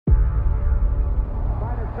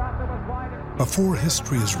Before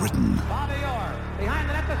history is written,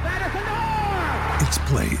 it's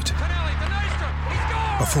played.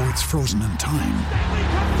 Before it's frozen in time,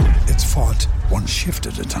 it's fought one shift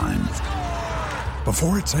at a time.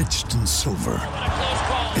 Before it's etched in silver,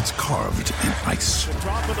 it's carved in ice.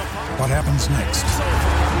 What happens next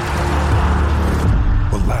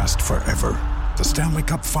will last forever. The Stanley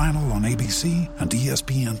Cup Final on ABC and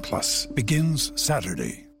ESPN Plus begins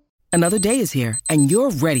Saturday. Another day is here, and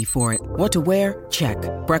you're ready for it. What to wear? Check.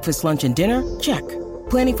 Breakfast, lunch, and dinner? Check.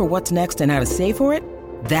 Planning for what's next and how to save for it?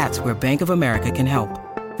 That's where Bank of America can help.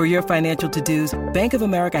 For your financial to-dos, Bank of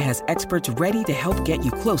America has experts ready to help get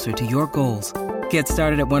you closer to your goals. Get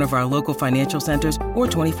started at one of our local financial centers or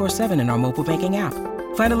 24/7 in our mobile banking app.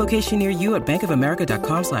 Find a location near you at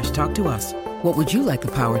bankofamerica.com/talktous. What would you like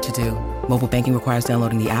the power to do? Mobile banking requires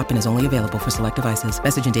downloading the app and is only available for select devices.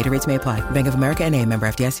 Message and data rates may apply. Bank of America N.A., member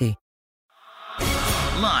FDIC.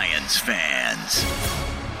 Lions fans,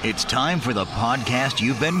 it's time for the podcast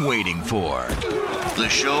you've been waiting for. The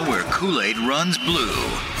show where Kool-Aid runs blue,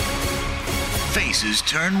 faces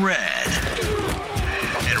turn red,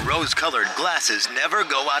 and rose-colored glasses never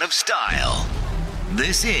go out of style.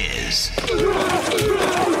 This is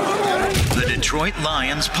the Detroit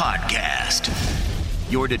Lions Podcast,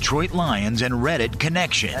 your Detroit Lions and Reddit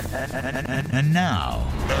connection. And now,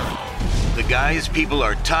 the guys people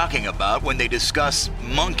are talking about when they discuss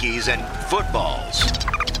monkeys and footballs.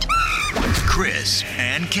 Chris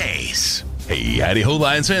and Case. Hey, howdy ho,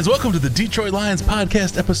 Lions fans. Welcome to the Detroit Lions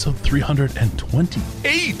Podcast, episode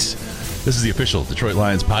 328. This is the official Detroit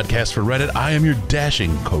Lions Podcast for Reddit. I am your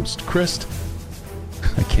dashing host, Chris.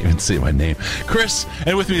 I can't even say my name. Chris,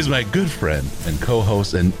 and with me is my good friend and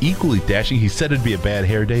co-host, and equally dashing. He said it'd be a bad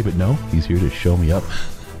hair day, but no, he's here to show me up.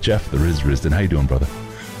 Jeff, the Riz Risden. How you doing, brother?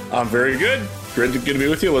 I'm very good. Great to be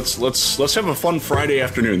with you. Let's have a fun Friday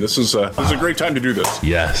afternoon. This is a great time to do this.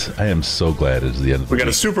 Yes, I am so glad it's the end of the week. We got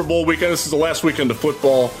a Super Bowl weekend. This is the last weekend of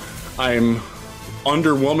football. I'm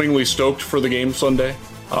underwhelmingly stoked for the game Sunday,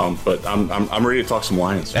 but I'm ready to talk some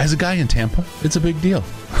Lions. As a guy in Tampa, it's a big deal.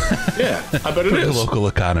 Yeah, I bet it is. The local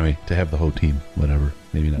economy to have the whole team, whatever.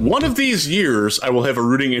 Maybe not. One of these years, I will have a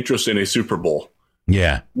rooting interest in a Super Bowl.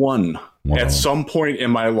 Yeah. One. Wow. At some point in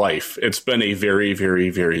my life. It's been a very, very,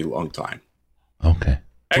 very long time. Okay.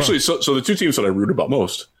 Actually, so the two teams that I root about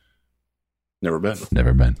most, never been.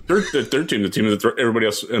 The third team, the team that everybody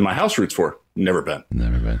else in my house roots for, never been.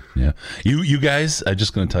 Yeah. You guys, I'm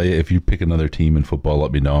just going to tell you, if you pick another team in football,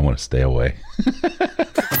 let me know. I want to stay away.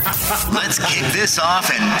 Let's kick this off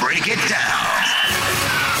and break it down.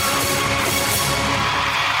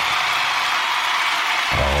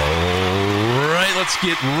 All right, let's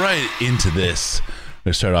get right into this. I'm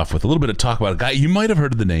going to start off with a little bit of talk about a guy. You might have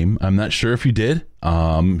heard of the name. I'm not sure if you did.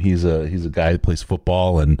 He's a guy that plays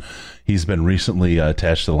football, and he's been recently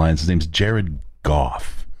attached to the Lions. His name's Jared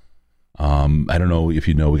Goff. I don't know if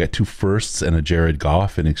you know, we got 2 firsts and a Jared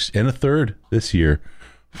Goff and a third this year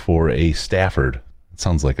for a Stafford. It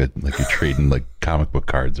sounds like you're trading like comic book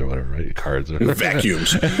cards or whatever, right? Cards or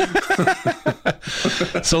vacuums.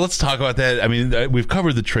 So let's talk about that. I mean, we've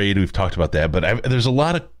covered the trade. We've talked about that, but there's a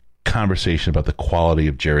lot of conversation about the quality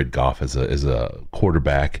of Jared Goff as a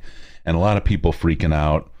quarterback, and a lot of people freaking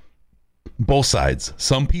out. Both sides.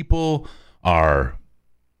 Some people are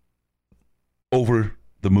over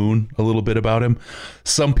the moon a little bit about him.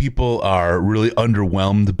 Some people are really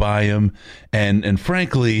underwhelmed by him, and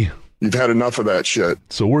frankly, you've had enough of that shit.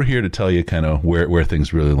 So we're here to tell you kind of where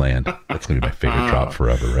things really land. That's going to be my favorite drop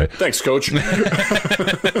forever, right? Thanks, Coach.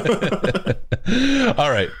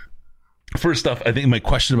 All right. First off, I think my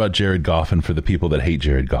question about Jared Goff, and for the people that hate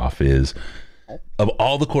Jared Goff, is of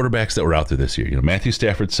all the quarterbacks that were out there this year, Matthew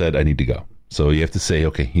Stafford said, I need to go. So you have to say,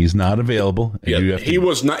 okay, he's not available. Yeah, he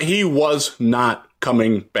was not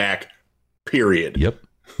coming back, period.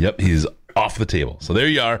 Yep. He's off the table. So there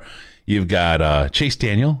you are. You've got Chase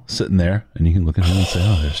Daniel sitting there, and you can look at him and say,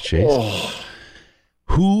 oh, there's Chase. Oh.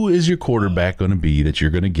 Who is your quarterback going to be that you're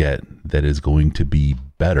going to get that is going to be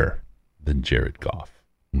better than Jared Goff?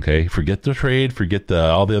 Okay, forget the trade, forget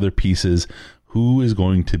all the other pieces. Who is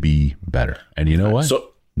going to be better? And you know what?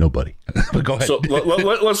 So, nobody. But go ahead. So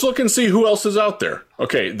let's look and see who else is out there.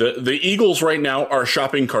 Okay, the Eagles right now are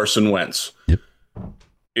shopping Carson Wentz. Yep.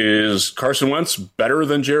 Is Carson Wentz better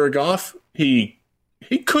than Jared Goff? He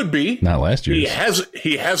could be. Not last year.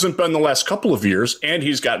 He hasn't been the last couple of years, and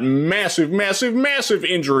he's got massive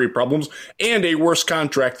injury problems and a worse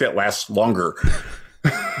contract that lasts longer.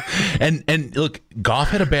 And look, Goff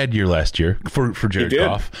had a bad year last year for Jared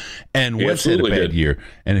Goff, and Wentz had a bad year.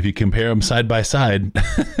 And if you compare them side by side,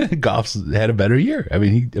 Goff's had a better year. I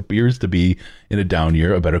mean, he appears to be in a down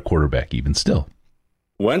year, a better quarterback even still.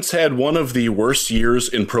 Wentz had one of the worst years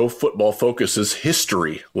in Pro Football Focus's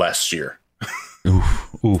history last year.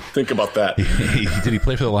 Oof. Think about that. Did he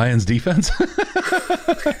play for the Lions defense?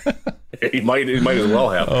 He might as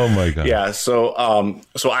well have. Oh my God. Yeah. So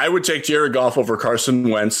I would take Jared Goff over Carson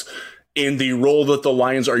Wentz in the role that the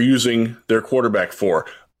Lions are using their quarterback for.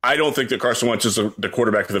 I don't think that Carson Wentz is the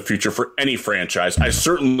quarterback of the future for any franchise. I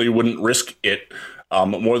certainly wouldn't risk it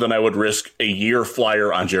more than I would risk a year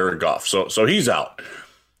flyer on Jared Goff. So he's out.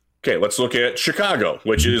 Okay, let's look at Chicago,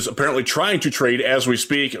 which is apparently trying to trade as we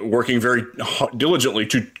speak, working very diligently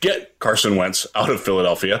to get Carson Wentz out of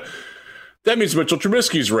Philadelphia. That means Mitchell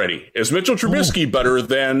Trubisky's ready. Is Mitchell Trubisky better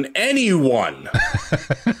than anyone?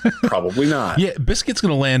 Probably not. Yeah, Biscuit's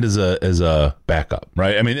going to land as a backup,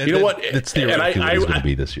 right? I mean, you know what? It's theoretically what he's going to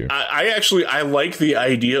be this year. I like the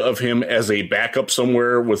idea of him as a backup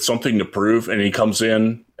somewhere with something to prove, and he comes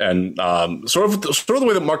in and sort of the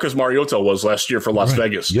way that Marcus Mariota was last year for Las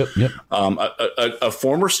Vegas. Yep. A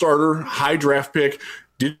former starter, high draft pick.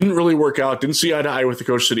 Didn't really work out, didn't see eye to eye with the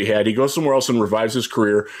coach that he had. He goes somewhere else and revives his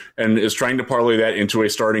career and is trying to parlay that into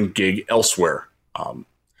a starting gig elsewhere.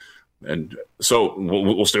 And so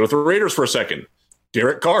we'll stay with the Raiders for a second.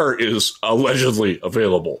 Derek Carr is allegedly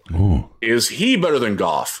available. Ooh. Is he better than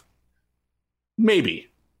Goff?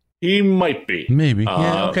 Maybe. He might be. Maybe.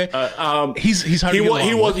 Yeah, okay. He's hard to get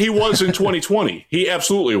along with. He was in 2020. He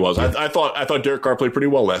absolutely was. Yeah. I thought Derek Carr played pretty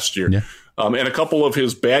well last year. Yeah. And a couple of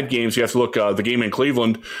his bad games, you have to look the game in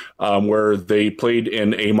Cleveland where they played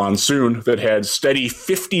in a monsoon that had steady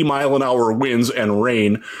 50-mile-an-hour winds and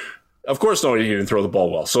rain. Of course, no, he didn't throw the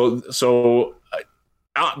ball well. So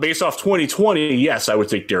based off 2020, yes, I would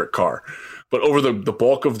take Derek Carr. But over the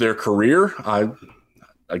bulk of their career,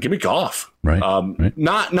 give me Goff. Right.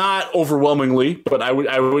 Not overwhelmingly, but I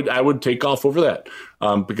would take Goff over that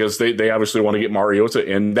because they obviously want to get Mariota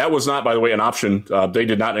in. That was not, by the way, an option. They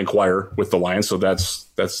did not inquire with the Lions, so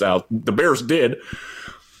that's out. The Bears did.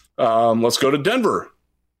 Let's go to Denver.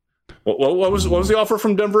 What was the offer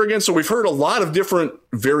from Denver again? So we've heard a lot of different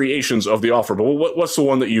variations of the offer, but what's the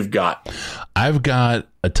one that you've got? I've got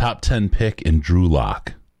a top 10 pick in Drew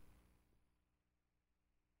Lock.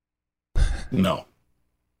 No.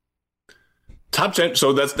 Top 10.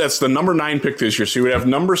 So that's the number 9 pick this year. So you would have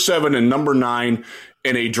number 7 and number 9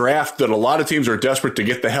 in a draft that a lot of teams are desperate to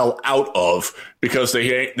get the hell out of because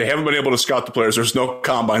they haven't been able to scout the players. There's no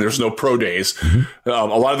combine. There's no pro days. Mm-hmm.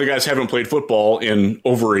 A lot of the guys haven't played football in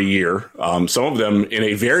over a year. Some of them in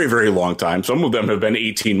a very, very long time. Some of them have been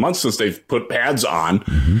 18 months since they've put pads on.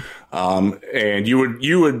 Mm-hmm. And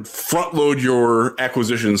you would front load your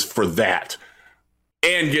acquisitions for that.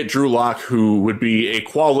 And get Drew Lock, who would be a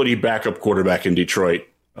quality backup quarterback in Detroit.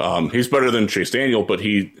 He's better than Chase Daniel, but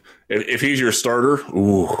if he's your starter,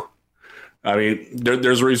 ooh. I mean,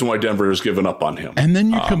 there's a reason why Denver has given up on him. And then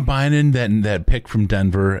you're combining that pick from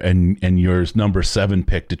Denver and your number 7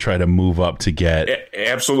 pick to try to move up to get.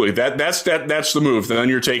 Absolutely. That's the move. Then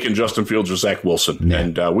you're taking Justin Fields or Zach Wilson. Yeah.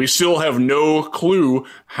 And we still have no clue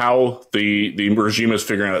how the regime is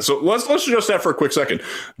figuring out. So let's adjust that for a quick second.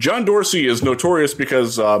 John Dorsey is notorious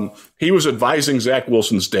because he was advising Zach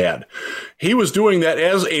Wilson's dad. He was doing that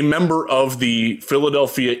as a member of the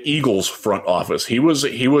Philadelphia Eagles front office. He was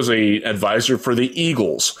a advisor for the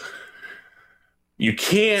Eagles. You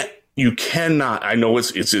cannot. I know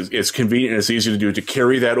it's convenient and it's easy to do to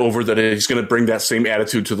carry that over that he's going to bring that same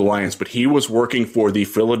attitude to the Lions, but he was working for the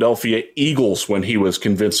Philadelphia Eagles when he was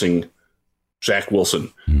convincing Zach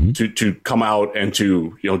Wilson to come out and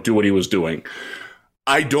to do what he was doing.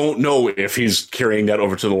 I don't know if he's carrying that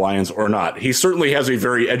over to the Lions or not. He certainly has a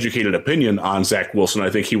very educated opinion on Zach Wilson. I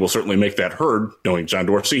think he will certainly make that heard. Knowing John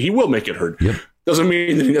Dorsey, he will make it heard. Yep. Doesn't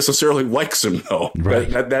mean that he necessarily likes him, though. Right.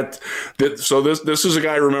 So this is a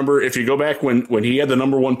guy, remember, if you go back when he had the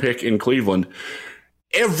number 1 pick in Cleveland,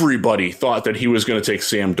 everybody thought that he was going to take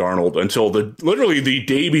Sam Darnold until literally the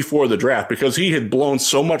day before the draft, because he had blown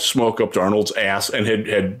so much smoke up Darnold's ass and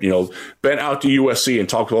had been out to USC and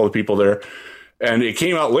talked to all the people there. And it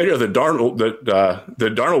came out later that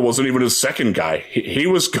Darnold wasn't even his second guy. He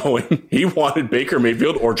was going. He wanted Baker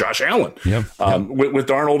Mayfield or Josh Allen. Yep. With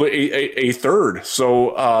Darnold a third.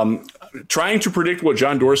 So trying to predict what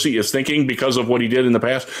John Dorsey is thinking because of what he did in the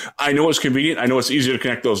past, I know it's convenient. I know it's easy to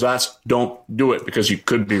connect those dots. Don't do it because you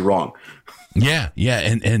could be wrong. Yeah,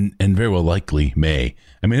 and very well likely may.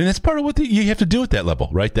 I mean, and that's part of what you have to do at that level,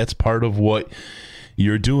 right? That's part of what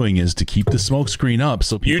you're doing is to keep the smoke screen up.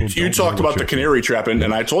 So people you talked about the canary trap, and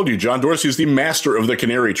I told you John Dorsey is the master of the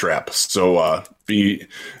canary trap. So be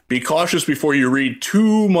cautious before you read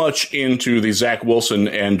too much into the Zach Wilson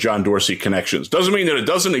and John Dorsey connections. Doesn't mean that it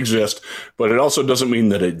doesn't exist, but it also doesn't mean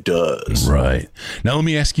that it does. Right. Now let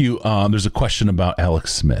me ask you. There's a question about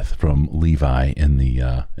Alex Smith from Levi in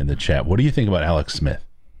the chat. What do you think about Alex Smith?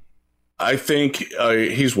 I think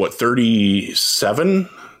he's 37,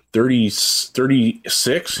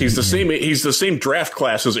 36. He's the same draft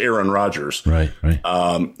class as Aaron Rodgers. Right.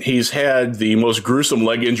 He's had the most gruesome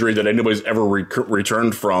leg injury that anybody's ever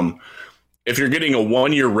returned from. If you're getting a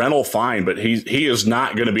 1-year rental, fine, but he is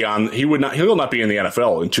not going to be on. He will not be in the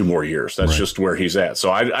NFL in 2 more years. That's just where he's at.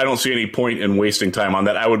 So I don't see any point in wasting time on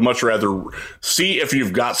that. I would much rather see if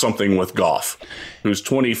you've got something with Goff, who's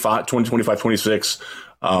 25, 26.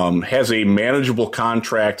 Has a manageable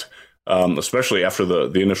contract, especially after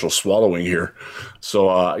the initial swallowing here. So,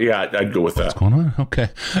 I'd go with that. What's going on? Okay.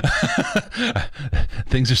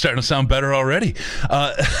 Things are starting to sound better already.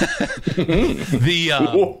 The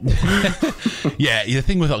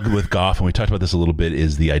thing with Goff, and we talked about this a little bit,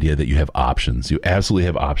 is the idea that you have options. You absolutely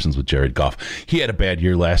have options with Jared Goff. He had a bad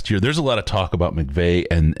year last year. There's a lot of talk about McVay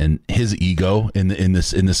and his ego in the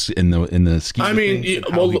scheme. I mean,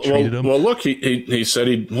 well, look, he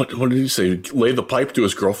said what did he say? Lay the pipe to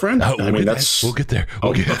his girlfriend. We'll get there.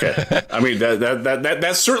 Okay. I mean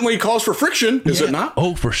that certainly calls for friction, is it not?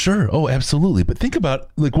 Oh, for sure. Oh, absolutely. But think about,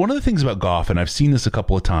 like, one of the things about Goff, and I've seen this a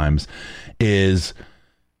couple of times, is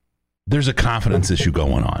there's a confidence issue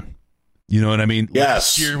going on. You know what I mean? Yes.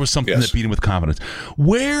 Last year was something that beat him with confidence.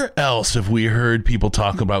 Where else have we heard people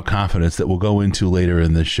talk about confidence that we'll go into later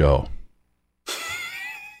in this show?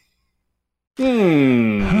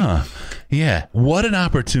 Yeah. What an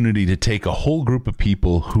opportunity to take a whole group of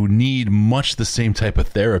people who need much the same type of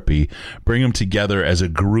therapy, bring them together as a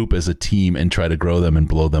group, as a team, and try to grow them and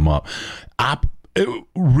blow them up.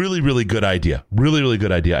 Really, really good idea. Really, really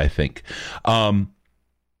good idea, I think.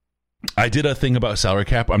 I did a thing about salary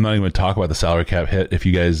cap. I'm not even going to talk about the salary cap hit. If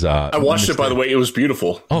you guys, I watched it, by the way. It was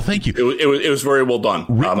beautiful. Oh, thank you. It was very well done.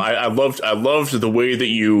 I loved the way that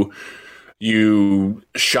you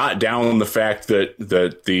shot down the fact that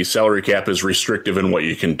the salary cap is restrictive in what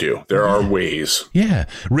you can do. There are ways. Yeah.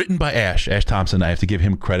 Written by Ash Thompson. I have to give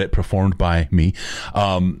him credit. Performed by me.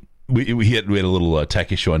 We had a little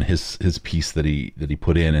tech issue on his piece that he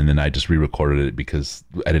put in, and then I just re-recorded it because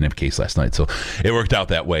I didn't have a case last night, so it worked out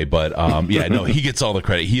that way. But he gets all the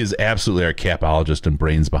credit. He is absolutely our capologist and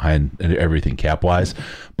brains behind everything cap wise.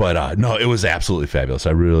 But no, it was absolutely fabulous.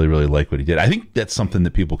 I really, really like what he did. I think that's something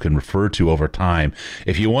that people can refer to over time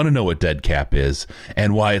if you want to know what dead cap is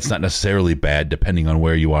and why it's not necessarily bad depending on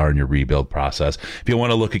where you are in your rebuild process. If you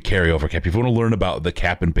want to look at carryover cap, if you want to learn about the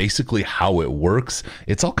cap and basically how it works,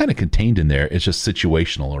 it's all kind of contained in there. It's just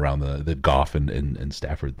situational around the Goff and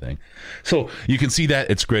Stafford thing. So you can see that.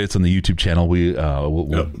 It's great. It's on the YouTube channel.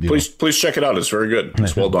 Please check it out. It's very good.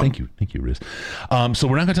 It's well done. Thank you, Riz. So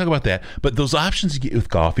we're not going to talk about that, but those options you get with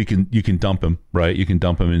Goff, you can dump him, right? You can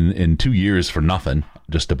dump him in 2 years for nothing,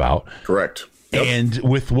 just about. Correct. Yep. And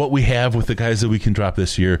with what we have with the guys that we can drop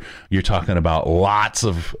this year, you're talking about lots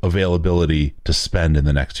of availability to spend in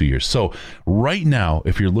the next 2 years. So right now,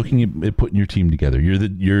 if you're looking at putting your team together,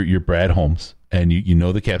 you're Brad Holmes, and you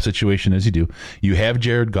know the cap situation as you do. You have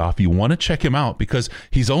Jared Goff. You want to check him out because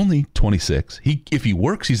he's only 26. If he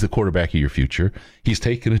works, he's the quarterback of your future. He's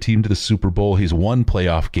taken a team to the Super Bowl. He's won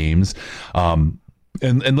playoff games.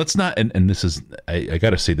 And let's not, and this is, I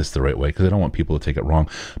got to say this the right way because I don't want people to take it wrong,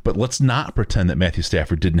 but let's not pretend that Matthew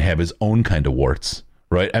Stafford didn't have his own kind of warts,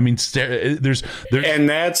 right? I mean, there's and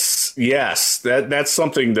that's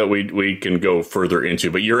something that we can go further into,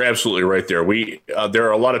 but you're absolutely right there. There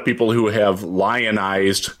are a lot of people who have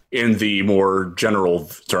lionized in the more general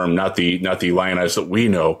term, not the lionized that we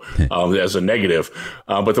know as a negative,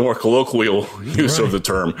 but the more colloquial use of the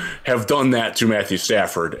term, have done that to Matthew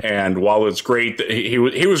Stafford. And while it's great, that he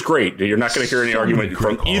was great. You're not going to hear any argument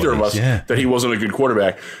from either of us that he wasn't a good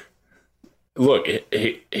quarterback. Look,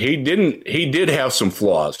 he did have some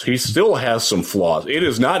flaws. He still has some flaws. It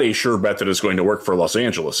is not a sure bet that it's going to work for Los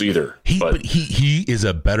Angeles either. But he is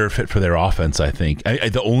a better fit for their offense, I think.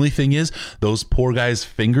 The only thing is those poor guys'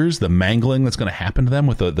 fingers, the mangling that's going to happen to them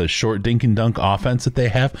with the short dink and dunk offense that they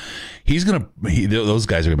have. Those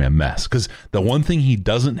guys are going to be a mess because the one thing he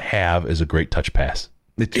doesn't have is a great touch pass.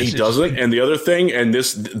 He doesn't. And the other thing, and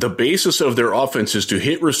the basis of their offense is to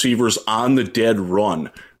hit receivers on the dead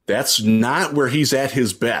run. That's not where he's at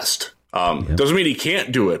his best. Doesn't mean he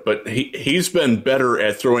can't do it, but he's been better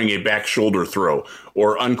at throwing a back shoulder throw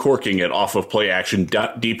or uncorking it off of play action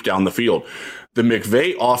deep down the field. The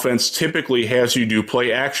McVay offense typically has you do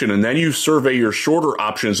play action, and then you survey your shorter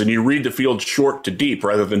options, and you read the field short to deep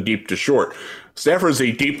rather than deep to short. Stafford is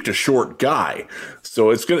a deep to short guy, so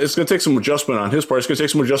it's going to take some adjustment on his part. It's going to take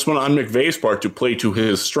some adjustment on McVay's part to play to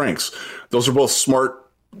his strengths. Those are both smart,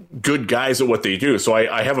 good guys at what they do, so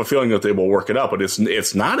I have a feeling that they will work it out, but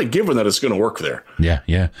it's not a given that it's going to work there.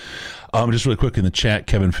 Yeah. Just really quick in the chat,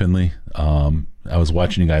 Kevin Finley. I was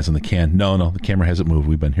watching you guys on the can. No, the camera hasn't moved.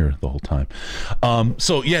 We've been here the whole time.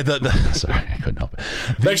 Sorry, I couldn't help it.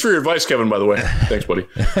 Thanks for your advice, Kevin, by the way. Thanks, buddy.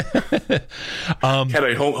 Had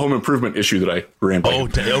a home improvement issue that I ran by.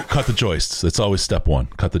 Cut the joists. That's always step one.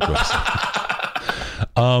 Cut the joists.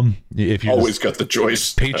 If you always cut the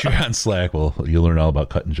joists. Patreon Slack, well, you'll learn all about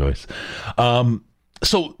cutting joists.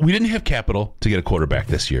 So we didn't have capital to get a quarterback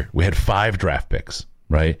this year. We had 5 draft picks.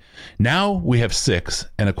 Right now we have 6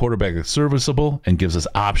 and a quarterback that's serviceable and gives us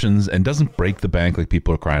options and doesn't break the bank like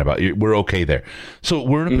people are crying about. We're okay there. So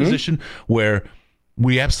we're in a position where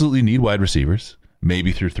we absolutely need wide receivers,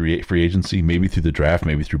 maybe through free agency, maybe through the draft,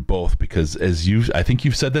 maybe through both. Because I think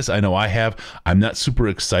you've said this, I know I have. I'm not super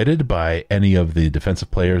excited by any of the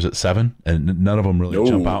defensive players at 7, and none of them really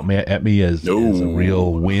jump out at me as a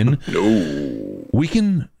real win. We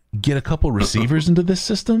can get a couple receivers into this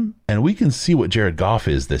system, and we can see what Jared Goff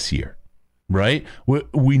is this year, right?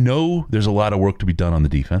 We know there's a lot of work to be done on the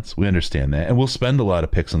defense. We understand that, and we'll spend a lot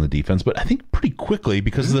of picks on the defense, but I think pretty quickly,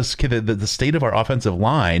 because of the state of our offensive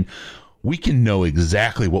line, we can know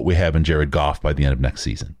exactly what we have in Jared Goff by the end of next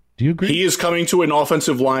season. Do you agree? He is coming to an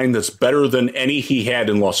offensive line that's better than any he had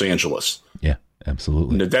in Los Angeles. Yeah.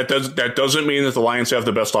 Absolutely. That doesn't mean that the Lions have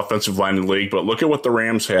the best offensive line in the league, but look at what the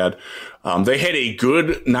Rams had. They had a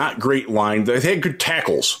good, not great line. They had good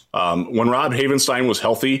tackles. When Rob Havenstein was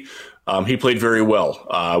healthy, he played very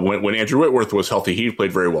well. When Andrew Whitworth was healthy, he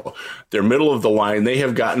played very well. Their middle of the line, they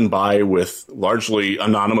have gotten by with largely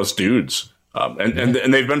anonymous dudes, and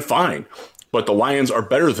they've been fine. But the Lions are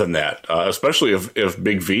better than that, especially if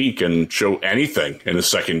Big V can show anything in his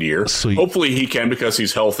second year. Sweet. Hopefully he can, because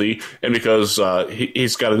he's healthy and because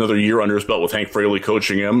he's got another year under his belt with Hank Fraley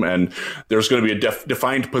coaching him, and there's going to be a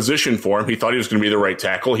defined position for him. He thought he was going to be the right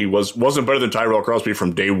tackle. He wasn't better than Tyrell Crosby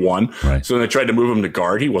from day one. Right. So they tried to move him to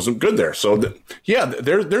guard. He wasn't good there. So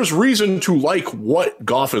there's reason to like what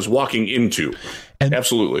Goff is walking into. And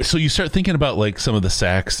absolutely. So you start thinking about like some of the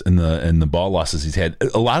sacks and the ball losses he's had.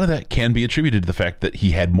 A lot of that can be attributed to the fact that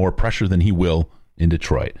he had more pressure than he will in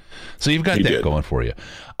Detroit. So you've got that going for you.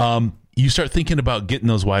 You start thinking about getting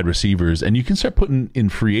those wide receivers, and you can start putting in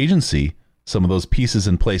free agency some of those pieces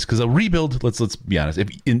in place, because a rebuild. Let's be honest.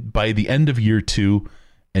 By the end of year 2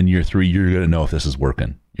 and year 3, you're going to know if this is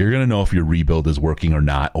working. You're going to know if your rebuild is working or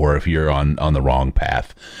not, or if you're on the wrong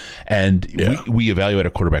path. And we evaluate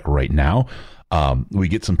a quarterback right now. We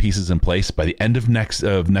get some pieces in place by the end of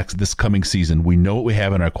this coming season. We know what we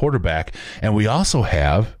have in our quarterback, and we also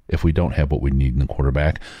have, if we don't have what we need in the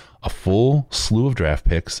quarterback, a full slew of draft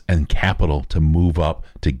picks and capital to move up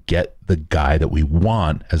to get the guy that we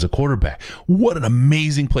want as a quarterback. What an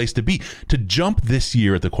amazing place to be, to jump this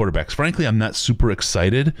year at the quarterbacks. Frankly, I'm not super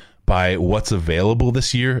excited by what's available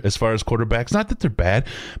this year as far as quarterbacks. Not that they're bad,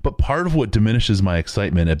 but part of what diminishes my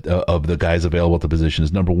excitement of the guys available at the position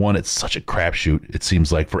is, number one, it's such a crapshoot, it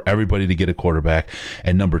seems like, for everybody to get a quarterback.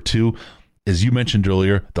 And number two, as you mentioned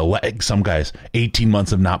earlier, some guys, 18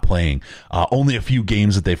 months of not playing, only a few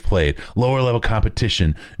games that they've played, lower level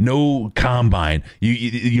competition, no combine.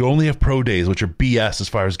 You only have pro days, which are BS as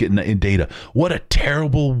far as getting in data. What a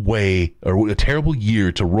terrible way, or a terrible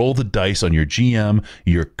year to roll the dice on your GM,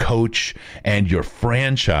 your coach, and your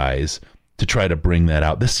franchise to try to bring that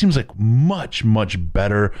out. This seems like much, much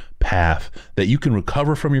better path that you can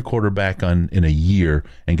recover from your quarterback in a year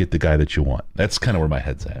and get the guy that you want. That's kind of where my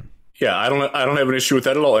head's at. Yeah, I don't have an issue with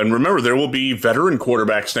that at all. And remember, there will be veteran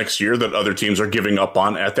quarterbacks next year that other teams are giving up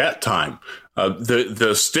on at that time.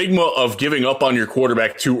 The stigma of giving up on your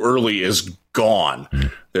quarterback too early is gone.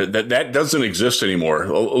 That doesn't exist anymore.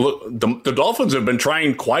 The Dolphins have been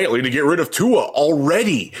trying quietly to get rid of Tua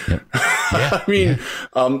already. Yeah. I mean,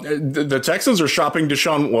 the Texans are shopping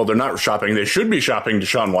Deshaun. Well, they're not shopping. They should be shopping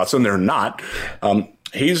Deshaun Watson. They're not.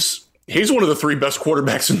 He's one of the 3 best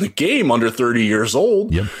quarterbacks in the game under 30 years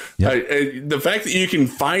old. Yep. The fact that you can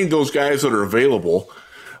find those guys that are available,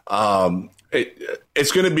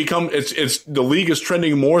 it's going to become the league is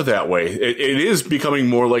trending more that way. It is becoming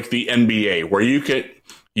more like the NBA, where you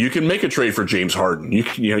You can make a trade for James Harden. You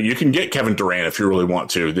can get Kevin Durant if you really want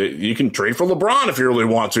to. You can trade for LeBron if you really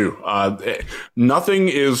want to. Nothing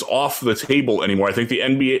is off the table anymore. I think the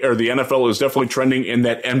NBA or the NFL is definitely trending in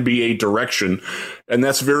that NBA direction, and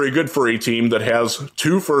that's very good for a team that has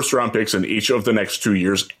 2 first-round picks in each of the next 2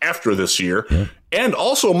 years after this year, and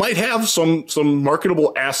also might have some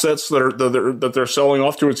marketable assets that they're selling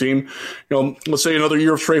off to a team. Let's say another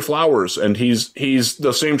year of Trey Flowers, and he's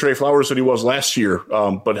the same Trey Flowers that he was last year,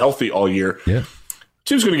 but healthy all year. Yeah,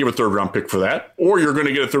 team's going to give a 3rd round pick for that, or you're going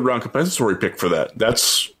to get a 3rd round compensatory pick for that.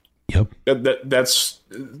 That's again.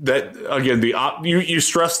 You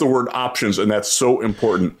stress the word options, and that's so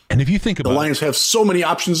important. And if you think about the Lions have so many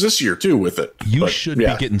options this year too with it, you should be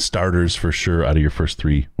getting starters for sure out of your first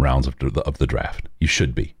 3 rounds of the draft. You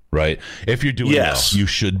should be. Right? If you're doing well, you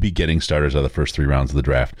should be getting starters out of the first 3 rounds of the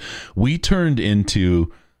draft. We turned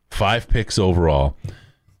into 5 picks overall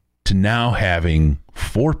to now having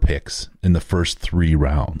 4 picks in the first 3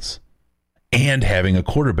 rounds and having a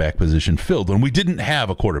quarterback position filled when we didn't have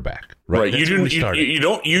a quarterback. Right? You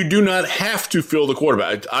do not have to fill the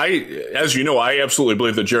quarterback. As you know, I absolutely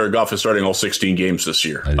believe that Jared Goff is starting all 16 games this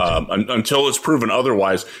year. Until it's proven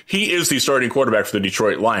otherwise, he is the starting quarterback for the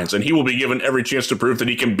Detroit Lions, and he will be given every chance to prove that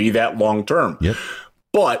he can be that long term. Yep.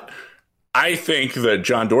 But I think that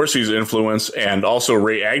John Dorsey's influence and also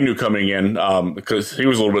Ray Agnew coming in, because he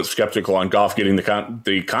was a little bit skeptical on Goff getting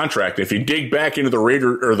the contract. If you dig back into the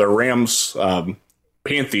Rams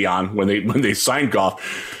pantheon when they signed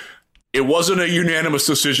Goff, it wasn't a unanimous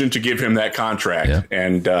decision to give him that contract. Yeah.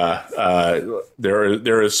 And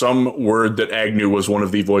there is some word that Agnew was one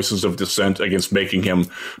of the voices of dissent against giving him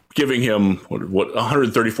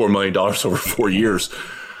 $134 million over 4 years.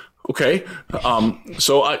 Okay.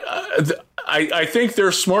 So I think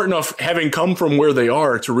they're smart enough, having come from where they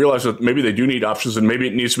are, to realize that maybe they do need options, and maybe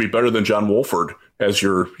it needs to be better than John Wolford as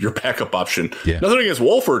your backup option. Yeah. Nothing against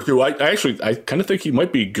Wolford, who I kind of think he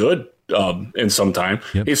might be good in some time.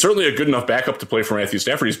 Yep. He's certainly a good enough backup to play for Matthew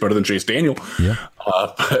Stafford. He's better than Chase Daniel. Yeah.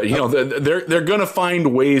 They're going to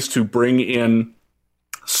find ways to bring in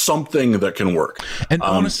something that can work. And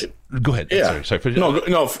honestly, go ahead. Yeah. Sorry. No.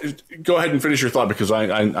 Go ahead and finish your thought, because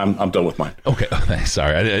I'm done with mine. Okay. Oh, thanks.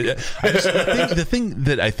 Sorry. The thing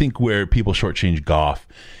that I think where people shortchange Goff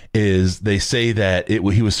is they say that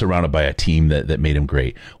he was surrounded by a team that made him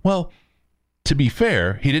great. Well, to be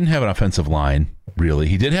fair, he didn't have an offensive line. Really,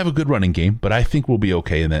 he did have a good running game, but I think we'll be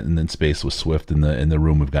okay in that space with Swift in the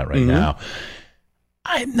room we've got right now.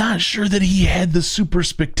 I'm not sure that he had the super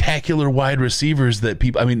spectacular wide receivers that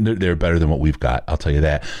people. I mean, they're better than what we've got. I'll tell you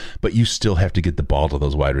that. But you still have to get the ball to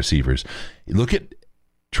those wide receivers. Look at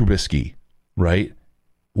Trubisky, right?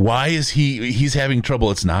 Why is he's having trouble?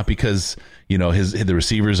 It's not because the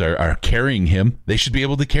receivers are carrying him. They should be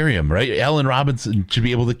able to carry him, right? Allen Robinson should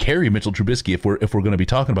be able to carry Mitchell Trubisky if we're going to be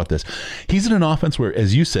talking about this. He's in an offense where,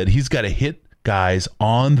 as you said, he's got to hit guys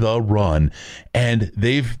on the run, and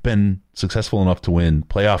they've been successful enough to win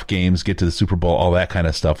playoff games, get to the Super Bowl, all that kind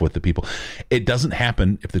of stuff with the people. It doesn't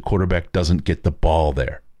happen if the quarterback doesn't get the ball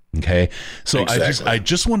there. Okay, so exactly. I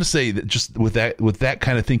just want to say that just with that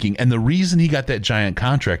kind of thinking, and the reason he got that giant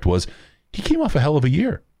contract was he came off a hell of a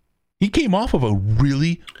year. He came off of a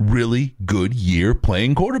really, really good year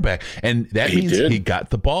playing quarterback, and that means he got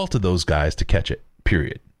the ball to those guys to catch it.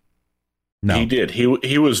 Period. No. He did.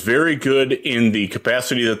 He was very good in the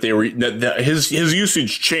capacity that they were. That his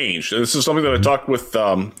usage changed. This is something that I talked with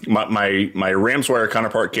my Ramswire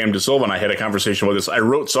counterpart Cam DeSilva, and I had a conversation with this. I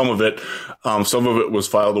wrote some of it. Some of it was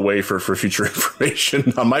filed away for future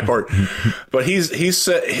information on my part. But he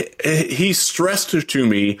stressed to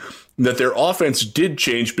me that their offense did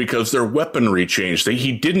change because their weaponry changed.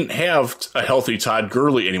 He didn't have a healthy Todd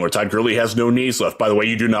Gurley anymore. Todd Gurley has no knees left. By the way,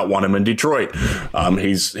 you do not want him in Detroit.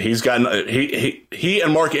 He's gotten he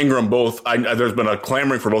and Mark Ingram both. There's been a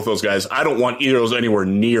clamoring for both those guys. I don't want either of those anywhere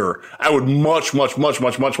near. I would much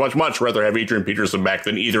rather have Adrian Peterson back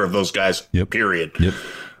than either of those guys. Yep. Period. Yep.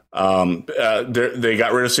 They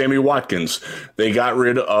got rid of Sammy Watkins. They got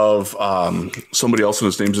rid of somebody else, and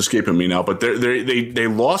his name's escaping me now. But they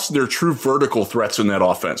lost their true vertical threats in that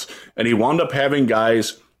offense, and he wound up having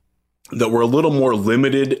guys that were a little more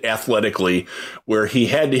limited athletically, where he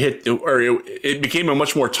had to hit, or it became a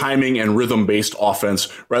much more timing and rhythm based offense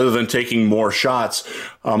rather than taking more shots.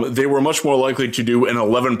 They were much more likely to do an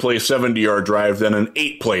 11-play 70-yard drive than an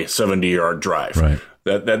 8-play 70-yard drive. Right.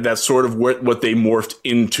 That's sort of what they morphed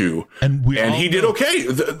into. And he did okay.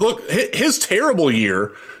 Look, his terrible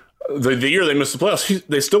year, the year they missed the playoffs,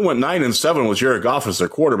 they still went 9-7 with Jared Goff as their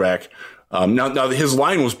quarterback. Now his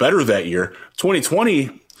line was better that year.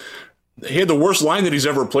 2020, He had the worst line that he's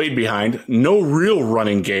ever played behind. No real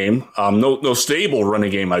running game. No stable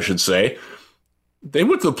running game, I should say. They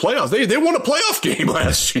went to the playoffs. They won a playoff game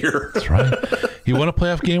last year. That's right. He won a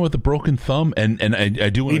playoff game with a broken thumb, and I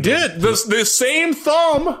do want to. He did the same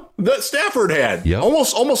thumb that Stafford had. Yep.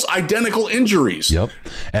 Almost identical injuries. Yep.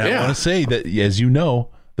 And I want to say that, as you know,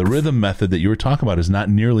 the rhythm method that you were talking about is not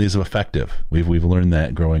nearly as effective. We've learned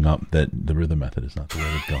that growing up, that the rhythm method is not the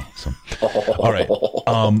way to go. So, all right.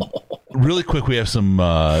 Really quick, we have some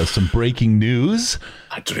breaking news.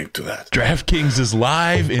 I drink to that. DraftKings is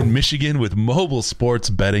live in Michigan with mobile sports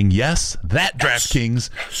betting. Yes, that DraftKings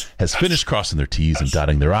has finished crossing their T's and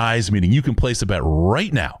dotting their I's, meaning you can place a bet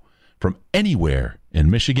right now from anywhere in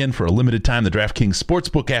Michigan. For a limited time, the DraftKings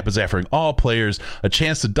Sportsbook app is offering all players a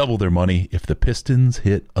chance to double their money if the Pistons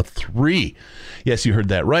hit a 3. Yes, you heard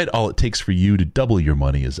that right. All it takes for you to double your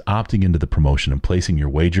money is opting into the promotion and placing your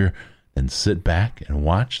wager. Then sit back and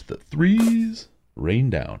watch the 3s rain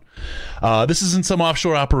down. This isn't some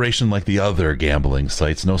offshore operation like the other gambling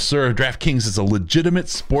sites. No, sir. DraftKings is a legitimate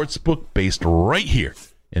sportsbook based right here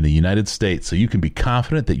in the United States, so you can be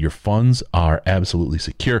confident that your funds are absolutely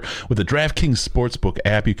secure. With the DraftKings Sportsbook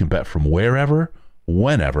app, you can bet from wherever,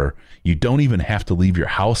 whenever. You don't even have to leave your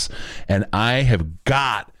house. And I have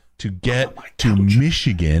got to get to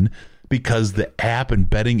Michigan because the app and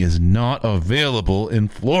betting is not available in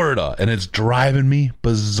Florida. And it's driving me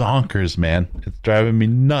bazonkers, man. It's driving me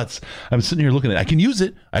nuts. I'm sitting here looking at it. I can use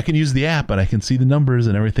it. I can use the app, and I can see the numbers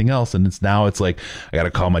and everything else. And it's like, I got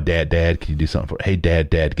to call my dad. Dad, can you do something for me? Hey, Dad,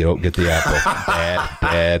 get the app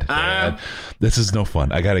open. Dad. This is no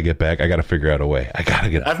fun. I got to get back. I got to figure out a way.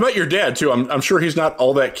 I've met your dad, too. I'm sure he's not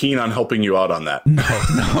all that keen on helping you out on that.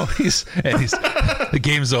 No. He's the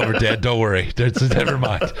game's over, Dad. Don't worry. Never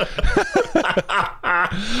mind.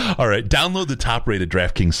 All right, download the top-rated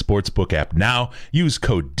DraftKings Sportsbook app now. Use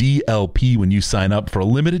code DLP when you sign up. For a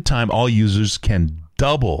limited time, all users can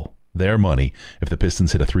double their money if the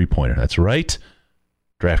Pistons hit a 3-pointer. That's right.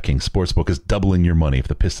 DraftKings Sportsbook is doubling your money if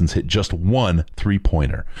the Pistons hit just one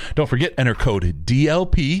 3-pointer. Don't forget, enter code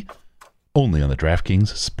DLP only on the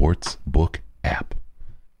DraftKings Sportsbook app.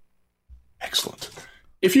 Excellent.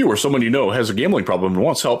 If you or someone you know has a gambling problem and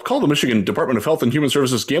wants help, call the Michigan Department of Health and Human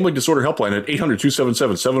Services Gambling Disorder Helpline at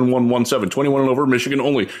 800-277-7117, 21 and over, Michigan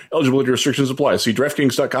only. Eligibility restrictions apply. See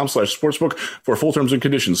DraftKings.com/sportsbook for full terms and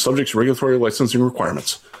conditions, subject to regulatory licensing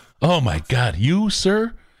requirements. Oh, my God. You,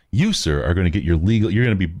 sir, are going to get your legal... You're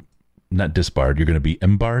going to be not disbarred. You're going to be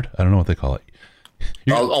embarred. I don't know what they call it.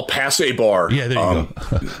 I'll pass a bar. Yeah, there you go.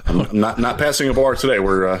 I'm not passing a bar today.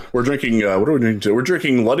 We're drinking. What are we drinking today? We're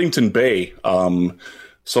drinking Ludington Bay.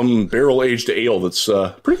 Some barrel-aged ale that's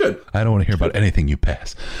pretty good. I don't want to hear about anything you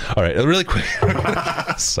pass. All right, really quick.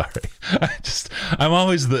 Sorry, I'm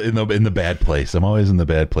always in the bad place.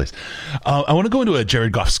 I want to go into a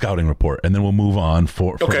Jared Goff scouting report, and then we'll move on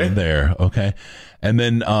from there. Okay, and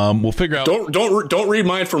then we'll figure out. Don't read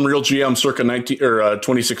mine from Real GM circa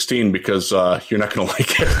 2016 because you're not going to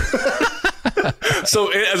like it. So,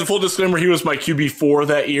 as a full disclaimer, he was my QB4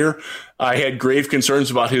 that year. I had grave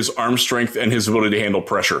concerns about his arm strength and his ability to handle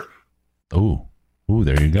pressure. Ooh,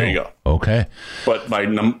 there you go. There you go. Okay. But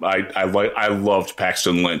I loved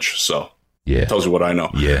Paxton Lynch, so yeah, tells you what I know.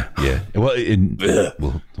 Yeah. Well,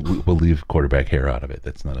 we'll leave quarterback hair out of it.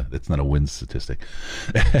 That's not a win statistic.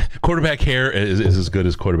 Quarterback hair is as good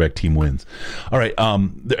as quarterback team wins. All right.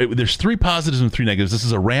 There's 3 positives and 3 negatives. This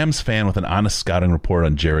is a Rams fan with an honest scouting report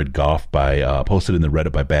on Jared Goff posted in the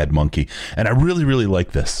Reddit by Bad Monkey, and I really, really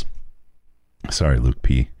like this. Sorry, Luke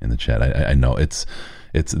P in the chat. I know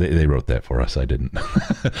they wrote that for us. I didn't.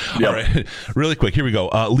 Yep. All right. Really quick. Here we go.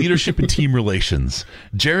 Leadership and team relations.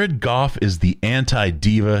 Jared Goff is the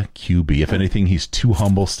anti-diva QB. If anything, he's too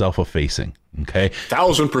humble, self-effacing. Okay.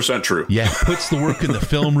 1,000% true. Yeah. Puts the work in the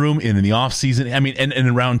film room and in the off season. I mean, and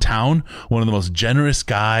around town, one of the most generous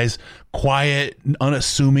guys, quiet,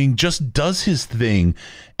 unassuming, just does his thing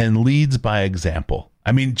and leads by example.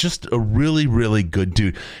 I mean, just a really, really good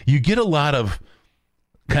dude. You get a lot of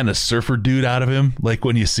kind of surfer dude out of him, like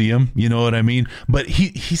when you see him, you know what I mean? But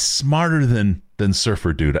he's smarter than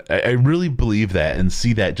surfer dude. I really believe that and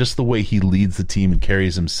see that just the way he leads the team and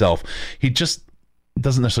carries himself. He just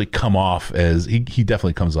doesn't necessarily come off as he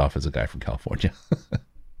definitely comes off as a guy from California.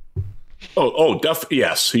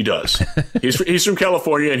 Yes, he does. He's from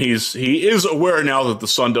California, and he is aware now that the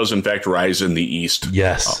sun does in fact rise in the east.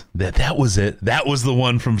 Yes, that was it. That was the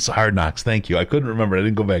one from Hard Knocks. Thank you. I couldn't remember. I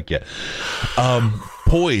didn't go back yet.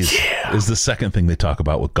 Poise is the second thing they talk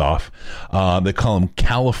about with Goff. They call him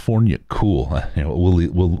California cool.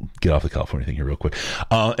 We'll get off the California thing here real quick.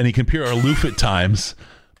 And he can appear aloof at times,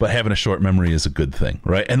 but having a short memory is a good thing,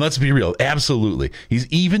 right? And let's be real, absolutely. He's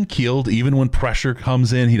even keeled, even when pressure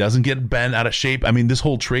comes in. He doesn't get bent out of shape. I mean, this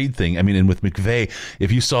whole trade thing, I mean, and with McVay,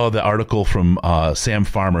 if you saw the article from Sam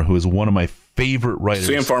Farmer, who is one of my favorite writers.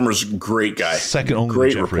 Sam Farmer's a great guy. Second only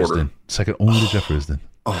great to Jeff reporter. Risdon. Second only to Jeff Risdon.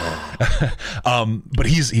 But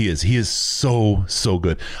he is so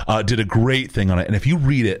good. Did a great thing on it, and if you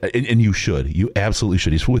read it, and you absolutely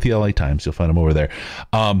should. He's with the LA Times. You'll find him over there.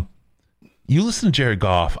 You listen to Jared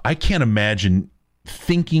Goff. I can't imagine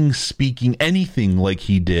thinking, speaking anything like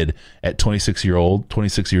he did at 26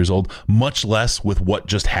 years old, much less with what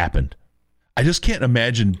just happened. I just can't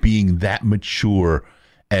imagine being that mature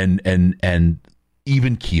and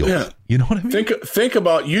even keeled. Yeah. You know what I mean? Think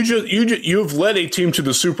about you've led a team to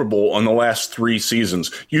the Super Bowl in the last 3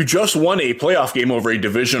 seasons. You just won a playoff game over a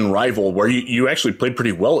division rival where you actually played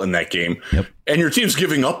pretty well in that game. Yep. And your team's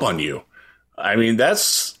giving up on you. I mean,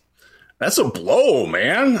 that's a blow,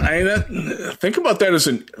 man. Think about that as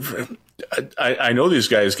I know these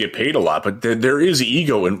guys get paid a lot, but there is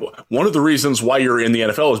ego. And one of the reasons why you're in the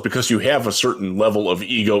NFL is because you have a certain level of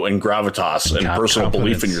ego and gravitas and personal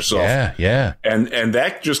belief in yourself. Yeah. And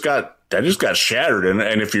that just got shattered.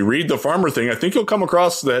 And if you read the Farmer thing, I think you'll come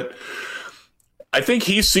across that. I think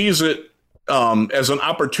he sees it as an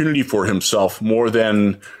opportunity for himself more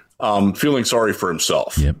than feeling sorry for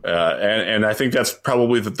himself. Yep. And I think that's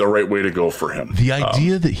probably the right way to go for him. The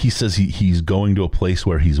idea that he says he's going to a place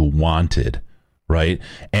where he's wanted, right?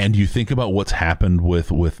 And you think about what's happened with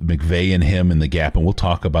McVay and him and the gap, and we'll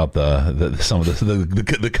talk about some of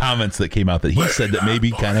the comments that came out that he said that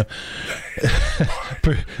maybe kind of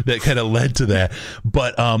that kind of led to that.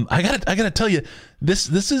 But I gotta tell you,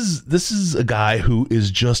 this is a guy who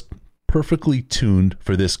is just perfectly tuned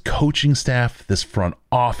for this coaching staff, this front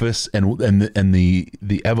office, and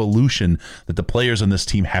the evolution that the players on this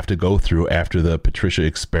team have to go through after the Patricia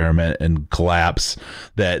experiment and collapse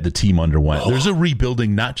that the team underwent. There's a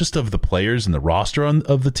rebuilding not just of the players and the roster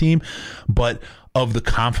of the team, but of the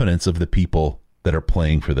confidence of the people that are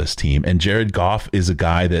playing for this team. And Jared Goff is a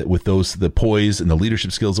guy that with the poise and the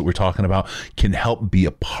leadership skills that we're talking about can help be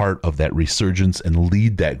a part of that resurgence and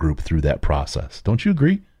lead that group through that process. Don't you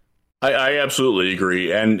agree? I absolutely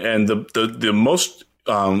agree. And the most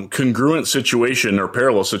congruent situation or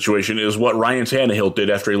parallel situation is what Ryan Tannehill did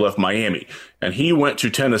after he left Miami. And he went to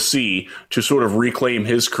Tennessee to sort of reclaim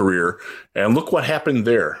his career. And look what happened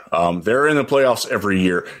there. They're in the playoffs every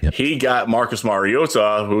year. Yep. He got Marcus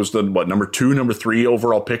Mariota, who's the number 2, number 3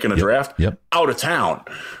 overall pick in the draft, out of town.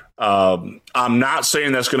 I'm not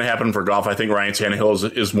saying that's going to happen for Goff. I think Ryan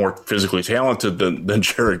Tannehill is more physically talented than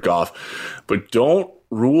Jared Goff. But don't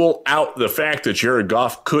rule out the fact that Jared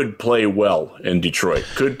Goff could play well in Detroit,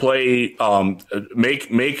 could play,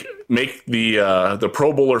 make the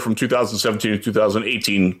Pro Bowler from 2017 and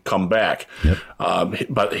 2018 come back. Yep.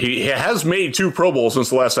 But he has made 2 Pro Bowls since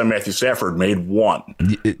the last time Matthew Stafford made 1.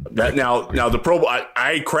 Now the Pro Bowl,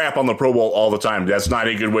 I crap on the Pro Bowl all the time. That's not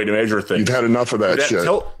a good way to measure things. You've had enough of that shit.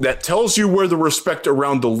 That tells you where the respect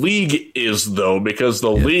around the league is, though, because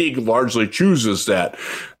the league largely chooses that.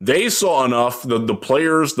 They saw enough, the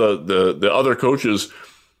players, the other coaches,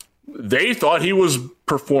 they thought he was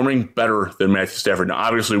performing better than Matthew Stafford. Now,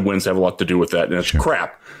 obviously, wins have a lot to do with that, and it's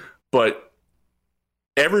crap. But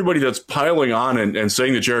everybody that's piling on and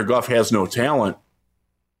saying that Jared Goff has no talent,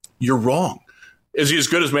 you're wrong. Is he as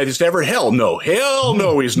good as Matthew Stafford? Hell no.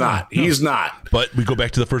 He's not. He's not. But we go back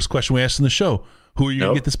to the first question we asked in the show. Who are you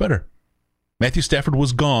going to get this better? Matthew Stafford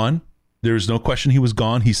was gone. There's no question he was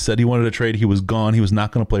gone. He said he wanted to trade. He was gone. He was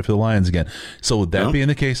not going to play for the Lions again. So with that being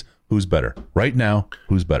the case, who's better? Right now,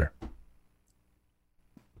 who's better?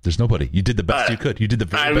 There's nobody. You did the best you could. You did the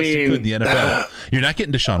very best you could in the NFL. You're not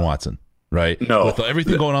getting Deshaun Watson, right? No. With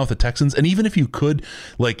everything going on with the Texans, and even if you could,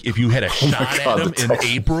 like if you had a shot at him in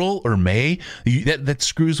April or May, that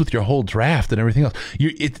screws with your whole draft and everything else.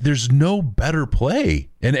 There's no better play.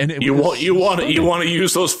 And you want to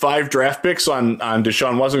use those 5 draft picks on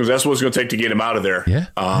Deshaun Watson because that's what it's going to take to get him out of there. Yeah.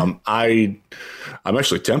 I'm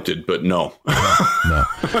actually tempted, but no. No.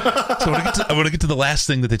 So I want to get to the last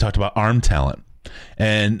thing that they talked about: arm talent.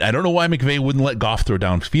 And I don't know why McVay wouldn't let Goff throw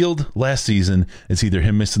downfield last season. It's either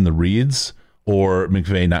him missing the reads or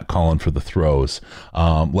McVay not calling for the throws.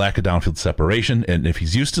 Lack of downfield separation. And if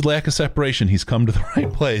he's used to lack of separation, he's come to the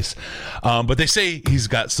right place. But they say he's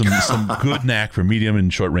got some good knack for medium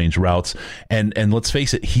and short range routes. And let's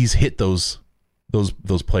face it, he's hit those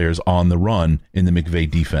players on the run in the McVay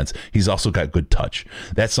defense. He's also got good touch.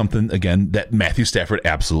 That's something, again, that Matthew Stafford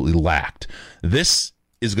absolutely lacked. This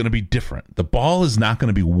is going to be different. The ball is not going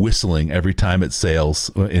to be whistling every time it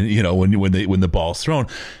sails, when the ball's thrown,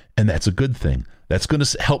 and that's a good thing. That's going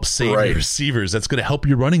to help save your receivers. That's going to help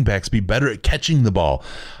your running backs be better at catching the ball.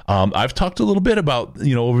 I've talked a little bit about,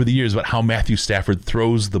 over the years about how Matthew Stafford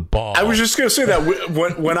throws the ball. I was just going to say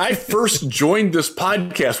that when I first joined this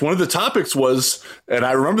podcast, one of the topics was, and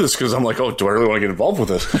I remember this because I'm like, oh, do I really want to get involved with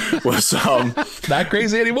this? Was not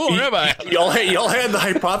crazy anymore, am I? Y'all had the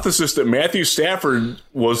hypothesis that Matthew Stafford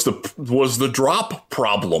was the drop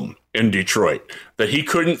problem in Detroit, that he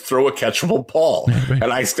couldn't throw a catchable ball. Right. And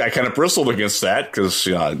I kind of bristled against that because,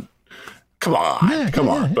 come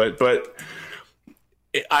on. But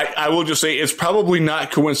I will just say it's probably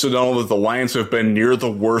not coincidental that the Lions have been near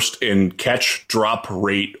the worst in catch drop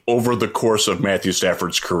rate over the course of Matthew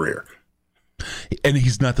Stafford's career. And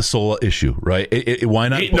he's not the sole issue, right? Why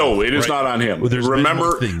not? No, it is not on him. Well,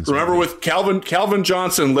 remember with Calvin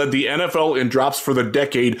Johnson led the NFL in drops for the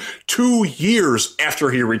decade 2 years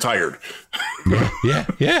after he retired. Yeah.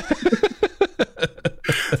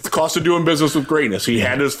 It's the cost of doing business with greatness. He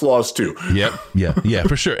had his flaws too. Yeah,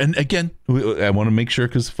 for sure. And again, I want to make sure,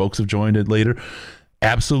 because folks have joined it later,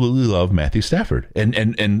 absolutely love Matthew Stafford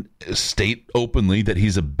and state openly that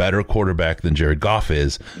he's a better quarterback than Jared Goff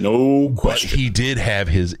is. No question. But he did have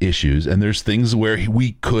his issues, and there's things where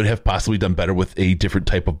we could have possibly done better with a different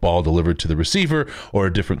type of ball delivered to the receiver or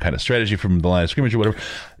a different kind of strategy from the line of scrimmage or whatever.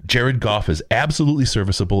 Jared Goff is absolutely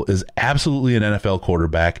serviceable, is absolutely an NFL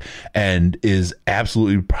quarterback, and is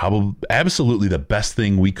absolutely the best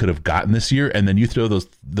thing we could have gotten this year. And then you throw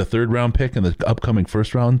the third round pick and the upcoming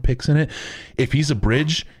first round picks in it. If he's a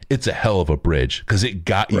bridge, it's a hell of a bridge, because it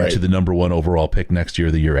got you to the number 1 overall pick next year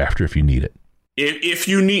or the year after if you need it. If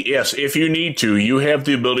you need to, you have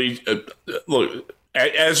the ability. Look,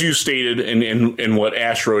 as you stated in what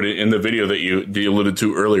Ash wrote in the video that you alluded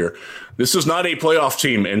to earlier, this is not a playoff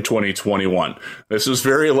team in 2021. This is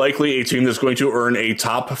very likely a team that's going to earn a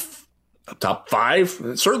top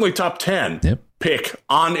 5, certainly top 10 pick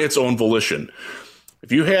on its own volition.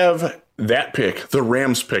 If you have that pick, the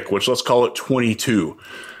Rams pick, which let's call it 22,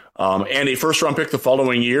 and a first round pick the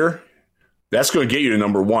following year, that's going to get you to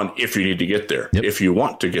number 1 if you need to get there. If you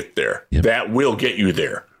want to get there, that will get you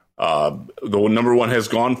there. The number 1 has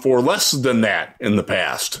gone for less than that in the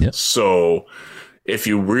past. So if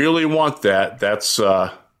you really want that, that's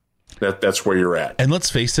where you're at. And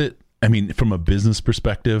let's face it, I mean, from a business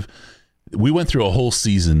perspective, we went through a whole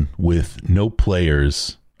season with no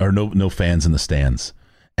players or no fans in the stands.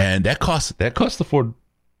 And that cost the Ford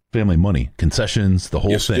family money, concessions, the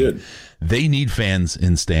whole thing. They need fans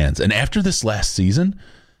in stands. And after this last season,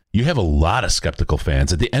 you have a lot of skeptical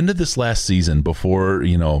fans. At the end of this last season, before,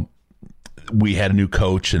 we had a new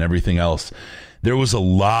coach and everything else, there was a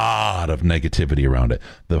lot of negativity around it.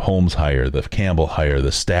 The Holmes hire, the Campbell hire,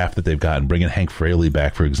 the staff that they've gotten, bringing Hank Fraley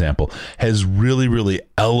back, for example, has really, really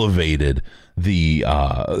elevated the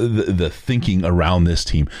thinking around this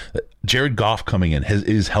team. Jared Goff coming in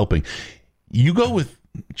is helping. You go with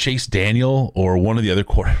Chase Daniel or one of the other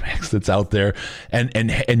quarterbacks that's out there,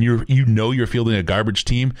 and you're fielding a garbage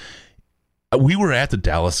team. We were at the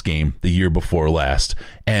Dallas game the year before last,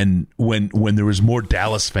 and when there was more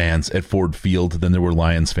Dallas fans at Ford Field than there were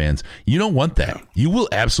Lions fans, you don't want that. You will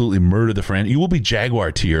absolutely murder the franchise. You will be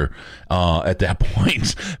Jaguar tier at that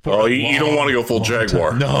point. You don't want to go full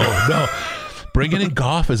Jaguar. No. Bringing in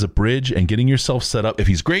Goff as a bridge and getting yourself set up. If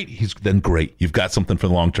he's great, then great. You've got something for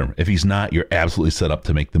the long term. If he's not, you're absolutely set up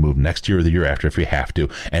to make the move next year or the year after if you have to,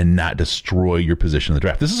 and not destroy your position in the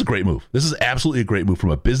draft. This is a great move. This is absolutely a great move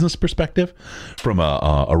from a business perspective, from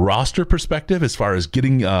a roster perspective, as far as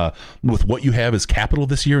getting with what you have as capital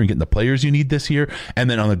this year and getting the players you need this year, and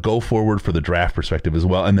then on the go forward for the draft perspective as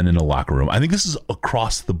well, and then in the locker room. I think this is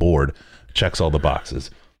across the board, checks all the boxes.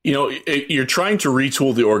 You're trying to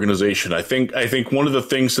retool the organization. I think one of the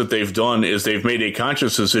things that they've done is they've made a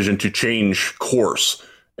conscious decision to change course,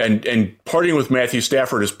 and parting with Matthew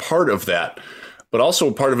Stafford is part of that. But also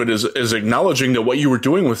part of it is acknowledging that what you were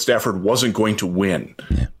doing with Stafford wasn't going to win.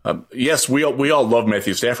 Yeah. Yes, we all love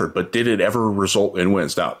Matthew Stafford, but did it ever result in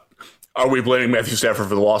wins? Now, are we blaming Matthew Stafford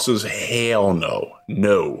for the losses? Hell no.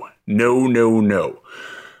 No.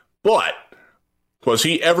 But was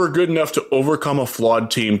he ever good enough to overcome a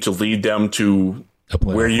flawed team to lead them to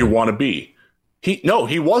where you want to be? He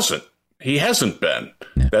wasn't. He hasn't been.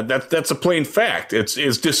 Yeah. That's a plain fact. It's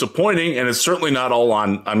disappointing, and it's certainly not all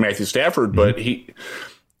on Matthew Stafford, but it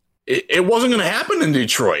wasn't going to happen in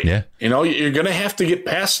Detroit. Yeah. You're going to have to get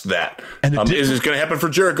past that. And is it going to happen for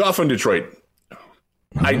Jared Goff in Detroit?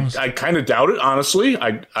 I kind of doubt it, honestly.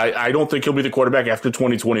 I don't think he'll be the quarterback after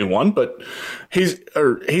 2021, but he's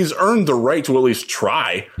earned the right to at least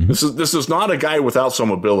try. Mm-hmm. This is not a guy without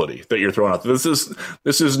some ability that you're throwing out. This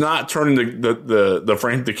is not turning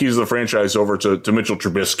the keys of the franchise over to Mitchell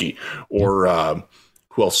Trubisky or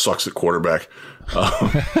who else sucks at quarterback.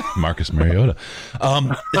 Marcus Mariota.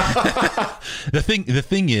 The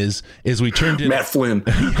thing is we turned in Matt Flynn.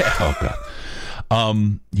 Yeah, oh God.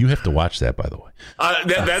 You have to watch that, by the way.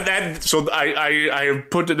 So I have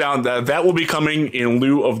put it down that will be coming in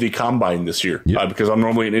lieu of the combine this year. Yep. Because I'm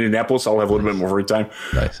normally in Indianapolis. I'll have a little bit more free time.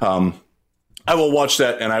 Nice. I will watch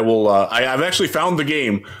that, and I will. I've actually found the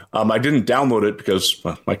game. I didn't download it because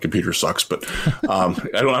my computer sucks, but I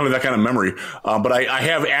don't have that kind of memory. But I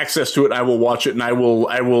have access to it. I will watch it, and I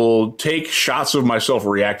will take shots of myself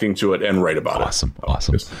reacting to it and write about it. Awesome.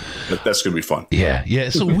 That's going to be fun. Yeah.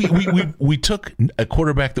 So we took a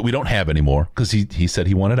quarterback that we don't have anymore because he said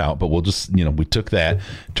he wanted out, but we'll just we took that,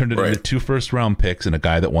 turned it into 2 first-round picks, and a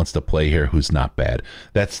guy that wants to play here who's not bad.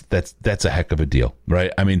 That's a heck of a deal,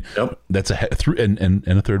 right? I mean, yep. That's and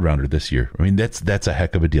a third rounder this year. I mean, that's a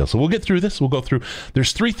heck of a deal. So we'll get through this. We'll go through.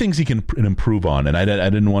 There's 3 things he can improve on, and I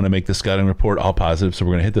didn't want to make the scouting report all positive, so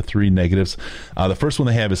we're going to hit the 3 negatives. The first one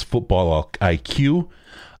they have is football IQ,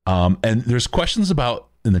 and there's questions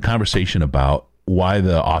in the conversation about why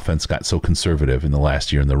the offense got so conservative in the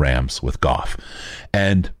last year in the Rams with Goff,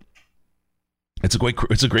 and it's a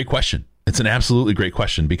great question. It's an absolutely great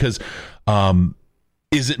question because.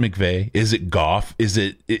 Is it McVay? Is it Goff? Is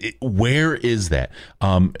it where is that?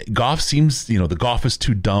 Goff seems, the Goff is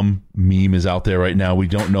too dumb meme is out there right now. We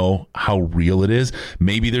don't know how real it is.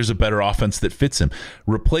 Maybe there's a better offense that fits him.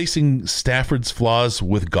 Replacing Stafford's flaws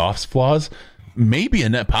with Goff's flaws may be a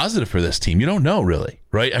net positive for this team. You don't know really,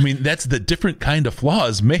 right? I mean, that's the different kind of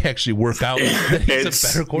flaws may actually work out. That he's a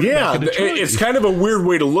better quarterback. Yeah, it's kind of a weird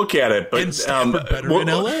way to look at it, but and Stafford better in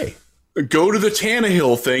LA. Go to the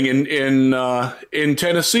Tannehill thing in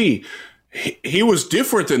Tennessee. He was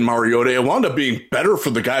different than Mariota. It wound up being better for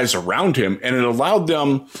the guys around him, and it allowed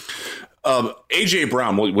them. A.J.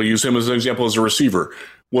 Brown, we'll use him as an example as a receiver,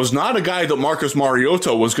 was not a guy that Marcus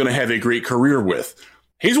Mariota was going to have a great career with.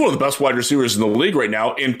 He's one of the best wide receivers in the league right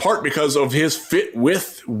now, in part because of his fit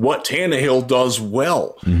with what Tannehill does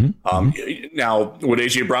well. Mm-hmm. Now, would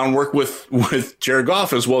A.J. Brown work with Jared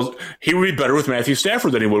Goff as well? He would be better with Matthew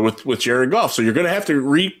Stafford than he would with Jared Goff. So you're going to have to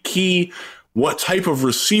rekey what type of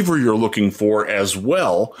receiver you're looking for as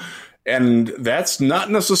well. And that's not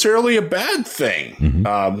necessarily a bad thing.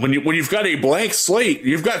 Mm-hmm. When you've got a blank slate,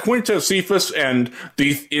 you've got Quintez Cephas and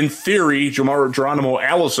in theory, Geronimo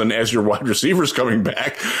Allison as your wide receivers coming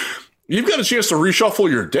back. You've got a chance to reshuffle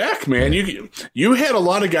your deck, man. You had a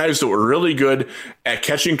lot of guys that were really good at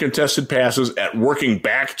catching contested passes, at working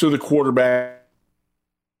back to the quarterback.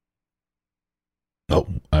 Oh,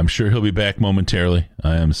 I'm sure he'll be back momentarily.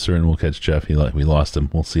 I am certain we'll catch Jeff. We lost him.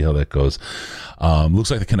 We'll see how that goes. Looks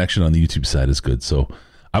like the connection on the YouTube side is good. So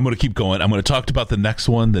I'm going to keep going. I'm going to talk about the next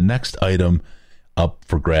one. The next item up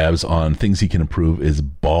for grabs on things he can improve is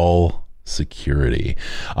ball security.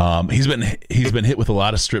 He's been hit with a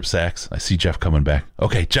lot of strip sacks. I see Jeff coming back.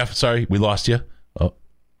 Okay, Jeff, sorry, we lost you. Oh,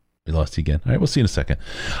 we lost you again. All right, we'll see you in a second.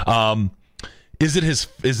 Is it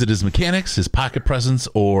his mechanics, his pocket presence,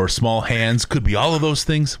 or small hands? Could be all of those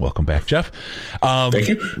things. Welcome back, Jeff. Thank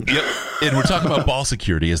you. Yep. And we're talking about ball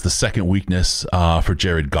security as the second weakness for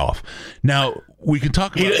Jared Goff. Now, we can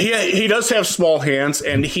talk about... He does have small hands,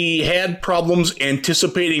 and he had problems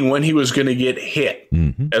anticipating when he was going to get hit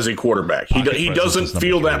as a quarterback. He doesn't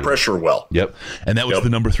feel that pressure well. Yep. And that was the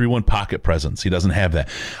number 3 pocket presence. He doesn't have that.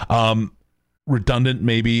 Redundant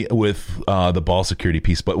maybe with the ball security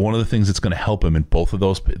piece, but one of the things that's going to help him in both of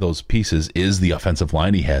those pieces is the offensive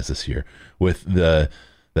line he has this year with the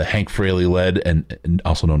Hank Fraley led and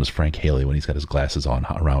also known as Frank Haley when he's got his glasses on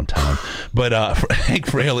around town, but Hank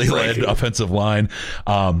Fraley led offensive line.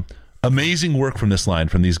 Amazing work from this line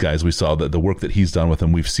from these guys. We saw the work that he's done with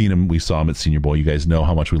them. We saw him at Senior Bowl. You guys know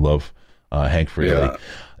how much we love Hank Fraley. Yeah.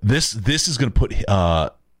 This is going to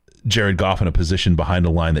put Jared Goff in a position behind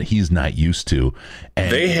a line that he's not used to,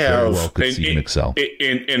 and they have could see him excel.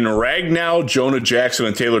 In Ragnow, Jonah Jackson,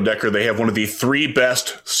 and Taylor Decker, they have one of the 3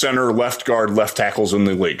 best center, left guard, left tackles in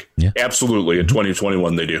the league. Yeah. Absolutely, in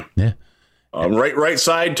 2021 they do. Yeah. Right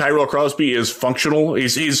side, Tyrell Crosby is functional.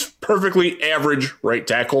 He's perfectly average right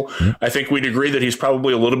tackle. Yeah. I think we'd agree that he's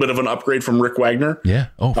probably a little bit of an upgrade from Rick Wagner. Yeah.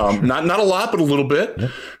 Oh, for sure. Not a lot, but a little bit. Yeah.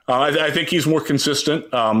 I think he's more consistent.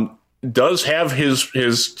 does have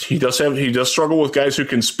he does struggle with guys who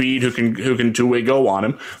can speed, who can two-way go on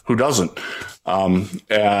him, who doesn't.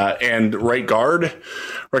 And right guard's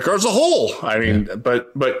a hole. I mean,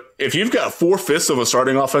 but if you've got 4/5 of a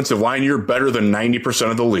starting offensive line, you're better than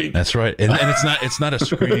 90% of the league. That's right. And it's not a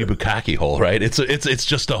screamy bukkake hole, right? It's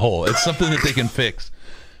just a hole. It's something that they can fix.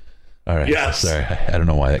 All right. Yes. Sorry. I don't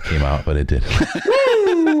know why that came out, but it did.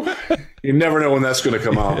 You never know when that's going to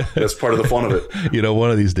come out. That's part of the fun of it. You know, one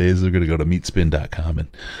of these days they're going to go to meatspin.com and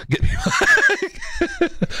get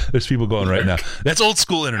there's people going right now. That's old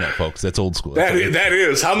school internet, folks. That's old school. That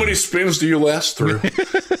is. How many spins do you last through?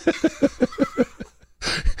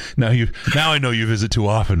 Now I know you visit too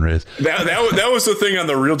often, Riz. That was the thing on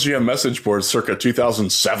the Real GM message board circa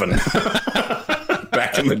 2007.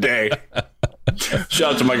 Back in the day.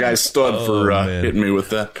 Shout out to my guy Stud for hitting me with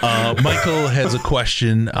that. Michael has a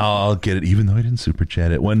question. I'll get it, even though he didn't super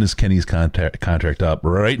chat it. When is Kenny's contract up?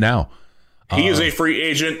 Right now. He is a free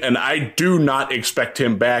agent, and I do not expect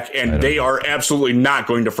him back, and they are absolutely not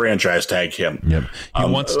going to franchise tag him. Yep. He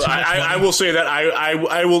wants to. I will say that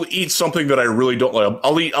I will eat something that I really don't like.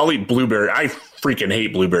 I'll eat blueberry. I freaking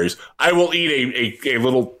hate blueberries. I will eat a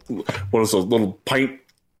little, what is those little pint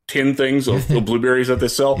tin things of the blueberries that they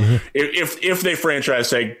sell. If they franchise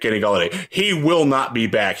tag Kenny Golladay, he will not be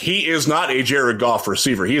back. He is not a Jared Goff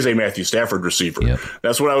receiver. He is a Matthew Stafford receiver. Yep.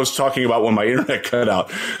 That's what I was talking about when my internet cut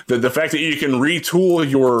out. The fact that you can retool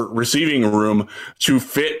your receiving room to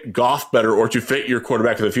fit Goff better or to fit your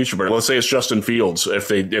quarterback of the future better. Let's say it's Justin Fields if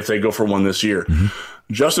they go for one this year.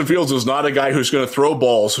 Justin Fields is not a guy who's going to throw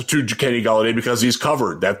balls to Kenny Golladay because he's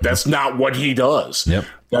covered. That's not what he does. Yep.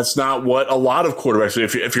 That's not what a lot of quarterbacks.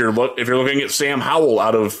 If you're looking at Sam Howell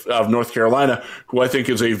out of North Carolina, who I think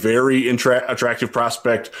is a very attractive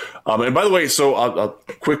prospect. And by the way, so I'll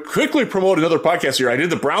quickly promote another podcast here. I did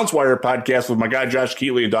the Browns Wire podcast with my guy Josh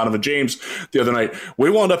Keatley and Donovan James the other night. We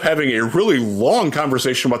wound up having a really long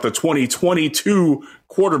conversation about the 2022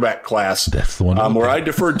 quarterback class. That's the one where I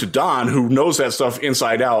deferred to Don, who knows that stuff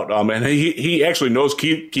inside out. And he actually knows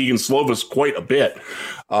Keegan Slovis quite a bit.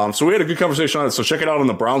 So we had a good conversation on it. So check it out on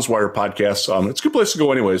the Browns Wire podcast. It's a good place to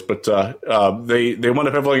go anyways, but they wound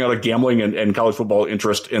up having a lot of gambling and college football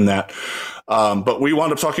interest in that. But we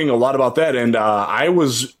wound up talking a lot about that. And I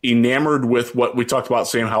was enamored with what we talked about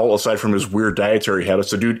Sam Howell, aside from his weird dietary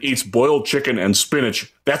habits. The dude eats boiled chicken and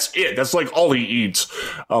spinach. That's it. That's like all he eats.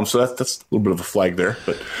 So that's a little bit of a flag there.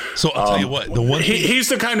 But so I'll tell you what, he's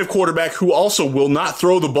the kind of quarterback who also will not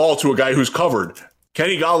throw the ball to a guy who's covered.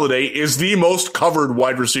 Kenny Golladay is the most covered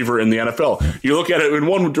wide receiver in the NFL. You look at it in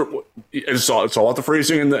one, it's all about the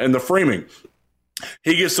phrasing and the framing.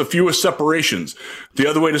 He gets the fewest separations. The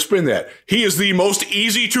other way to spin that, he is the most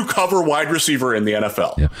easy to cover wide receiver in the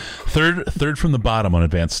NFL. Yeah. Third from the bottom on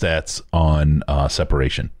advanced stats on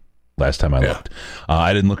separation. Last time I looked,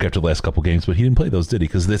 I didn't look after the last couple games, but he didn't play those, did he?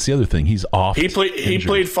 Because that's the other thing. He's off. He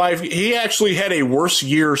played 5. He actually had a worse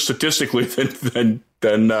year statistically than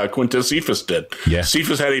Quintez Cephas did. Yeah.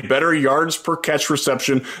 Cephas had a better yards per catch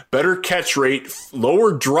reception, better catch rate,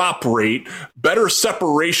 lower drop rate, better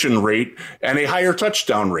separation rate, and a higher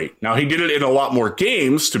touchdown rate. Now, he did it in a lot more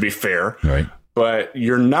games, to be fair. Right. But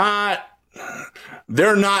they're not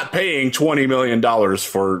paying $20 million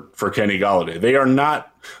for Kenny Golladay. They are not.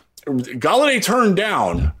 Golladay turned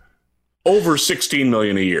down over $16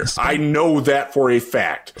 million a year. I know that for a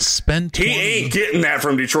fact. Spend 20, he ain't getting that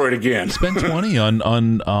from Detroit again. Spend 20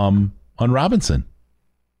 on Robinson.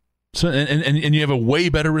 So and you have a way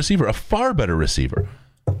better receiver, a far better receiver.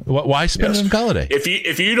 Why spend it on Golladay?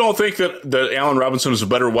 If you don't think that Allen Robinson is a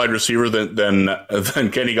better wide receiver than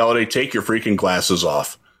Kenny Golladay, take your freaking glasses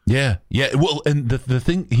off. Yeah. Well, and the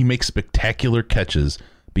thing, he makes spectacular catches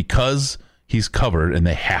because he's covered, and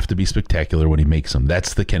they have to be spectacular when he makes them.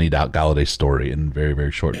 That's the Kenny Golladay story in very,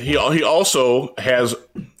 very short. He also has,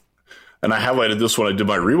 and I highlighted this when I did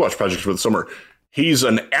my rewatch project for the summer, he's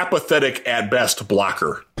an apathetic at best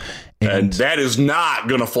blocker. And that is not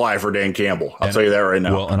going to fly for Dan Campbell. I'll tell you that right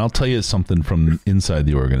now. Well, and I'll tell you something from inside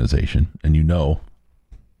the organization, and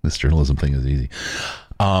this journalism thing is easy.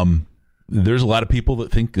 There's a lot of people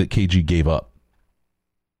that think that KG gave up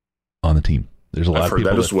on the team. There's a lot of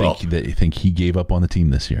people that think he gave up on the team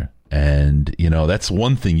this year. And, that's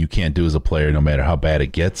one thing you can't do as a player, no matter how bad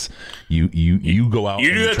it gets. You go out.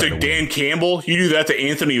 You do that to Dan Campbell? You do that to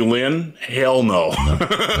Anthony Lynn? Hell no.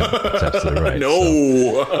 That's absolutely right.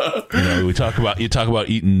 No. So, you talk about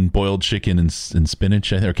eating boiled chicken and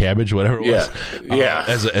spinach or cabbage, whatever it was. Yeah.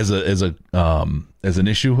 As an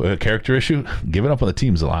issue, a character issue, giving up on the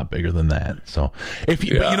team is a lot bigger than that. So but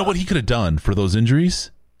you know what he could have done for those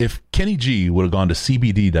injuries if Kenny G would have gone to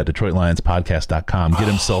cbd.detroitlionspodcast.com, get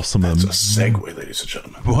himself some of them. That's a segue, ladies and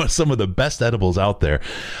gentlemen. Some of the best edibles out there.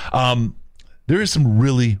 There is some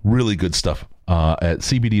really, really good stuff at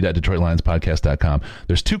cbd.detroitlionspodcast.com.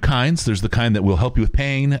 There's two kinds. There's the kind that will help you with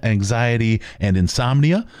pain, anxiety, and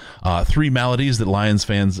insomnia. Three maladies that Lions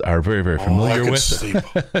fans are very, very familiar with.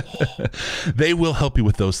 They will help you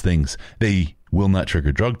with those things. They will not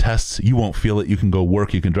trigger drug tests. You won't feel it. You can go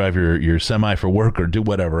work. You can drive your semi for work or do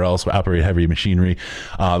whatever else, operate heavy machinery.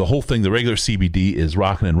 The whole thing, the regular CBD is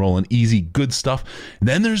rocking and rolling, easy, good stuff. And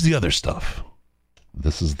then there's the other stuff.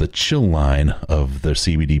 This is the chill line of their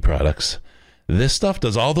CBD products. This stuff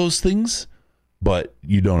does all those things, but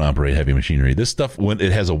you don't operate heavy machinery. This stuff, when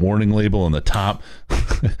it has a warning label on the top,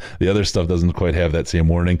 the other stuff doesn't quite have that same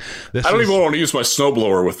warning. I don't even want to use my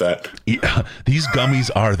snowblower with that. These gummies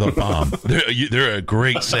are the bomb. They're a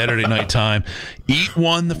great Saturday night time. Eat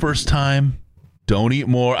one the first time. Don't eat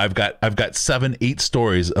more. I've got 7-8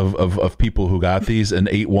 stories of people who got these and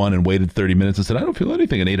ate one and waited 30 minutes and said, I don't feel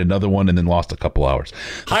anything, and ate another one and then lost a couple hours.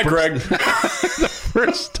 Hi, Greg. The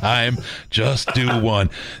first time, just do one.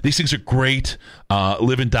 These things are great.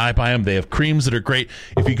 Live and die by them. They have creams that are great.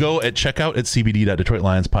 If you go at checkout at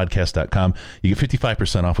cbd.detroitlionspodcast.com, you get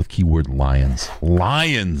 55% off with keyword Lions.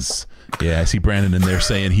 Lions. Yeah, I see Brandon in there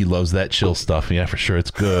saying he loves that chill stuff. Yeah, for sure.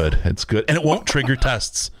 It's good. It's good. And it won't trigger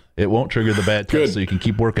tests. It won't trigger the bad test, so you can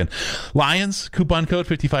keep working. Lions, coupon code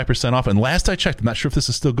 55% off. And last I checked, I'm not sure if this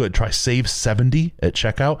is still good. Try Save 70 at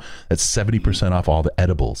checkout. That's 70% off all the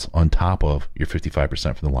edibles on top of your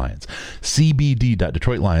 55% for the Lions.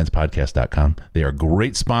 cbd.detroitlionspodcast.com. They are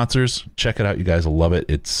great sponsors. Check it out. You guys will love it.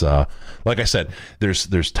 It's like I said,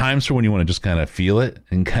 there's times for when you want to just kind of feel it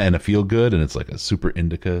and kind of feel good, and it's like a super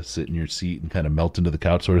indica, sit in your seat and kind of melt into the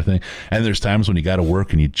couch sort of thing. And there's times when you got to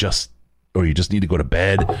work and you just need to go to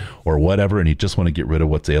bed or whatever, and you just want to get rid of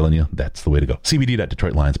what's ailing you. That's the way to go.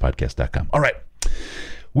 cbd.detroitlionspodcast.com. All right.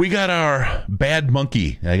 We got our bad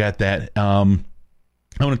monkey. I got that. I want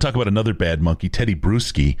to talk about another bad monkey, Teddy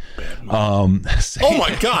Bruschi. Oh,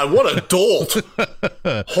 my God. What a dolt.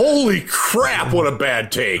 Holy crap. What a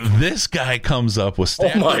bad take. This guy comes up with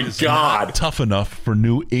stats that is not tough enough for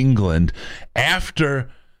New England after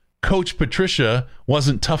Coach Patricia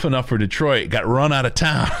wasn't tough enough for Detroit, got run out of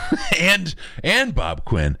town, and Bob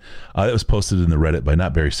Quinn. That was posted in the Reddit by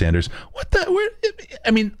Not Barry Sanders.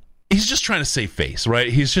 I mean, he's just trying to save face, right?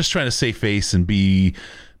 He's just trying to save face and be.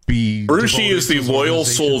 Bruschi is the loyal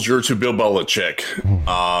soldier to Bill Belichick,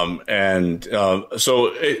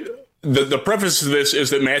 The preface to this is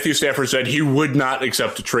that Matthew Stafford said he would not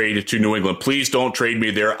accept a trade to New England. Please don't trade me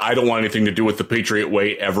there. I don't want anything to do with the Patriot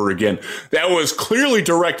way ever again. That was clearly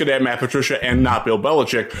directed at Matt Patricia and not Bill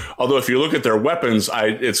Belichick. Although if you look at their weapons,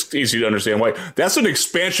 it's easy to understand why. That's an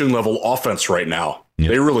expansion level offense right now. Yep.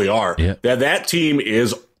 They really are. Yep. That team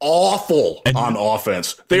is awful on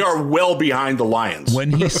offense. They are well behind the Lions.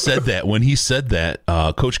 When he said that,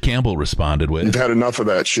 Coach Campbell responded with, "You've had enough of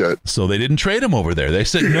that shit." So they didn't trade him over there. They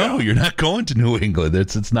said, "No, you're not going to New England.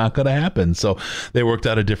 It's not going to happen." So they worked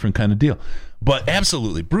out a different kind of deal. But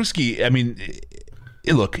absolutely, Bruschi. I mean,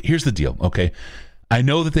 look, here's the deal. Okay, I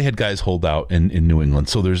know that they had guys hold out in New England,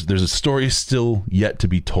 so there's a story still yet to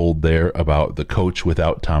be told there about the coach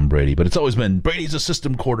without Tom Brady. But it's always been Brady's a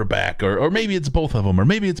system quarterback, or maybe it's both of them, or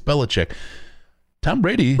maybe it's Belichick. Tom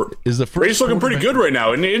Brady is the first. Brady's looking pretty good right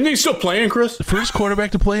now, isn't he still playing, Chris? The first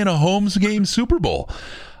quarterback to play in a home game Super Bowl.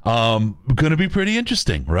 Going to be pretty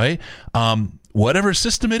interesting, right? Whatever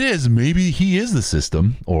system it is, maybe he is the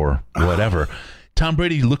system or whatever. Tom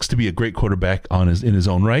Brady looks to be a great quarterback in his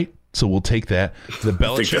own right. So we'll take that. The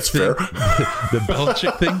Belichick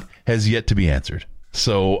thing has yet to be answered.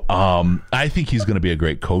 So I think he's going to be a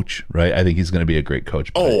great coach, right? I think he's going to be a great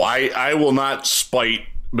coach. I will not spite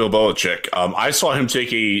Bill Belichick. I saw him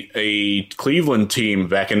take a Cleveland team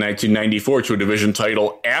back in 1994 to a division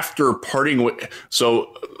title after parting with.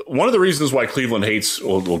 So one of the reasons why Cleveland hates,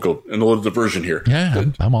 we'll go in a little diversion here. Yeah,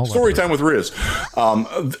 I'm all story time with Riz.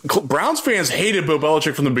 Browns fans hated Bill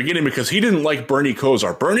Belichick from the beginning because he didn't like Bernie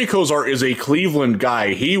Kosar. Bernie Kosar is a Cleveland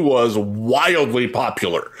guy. He was wildly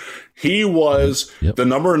popular. He was the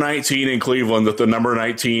number 19 in Cleveland, that the number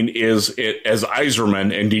 19 is as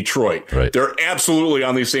Iserman in Detroit. Right. They're absolutely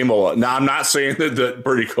on the same level. Now, I'm not saying that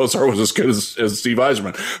Bernie Kosar was as good as Steve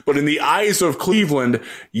Iserman, but in the eyes of Cleveland,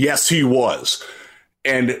 yes, he was.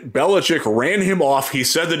 And Belichick ran him off. He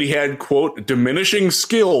said that he had, quote, diminishing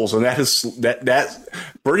skills, and that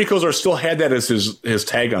Bernie Kosar still had that as his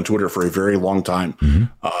tag on Twitter for a very long time,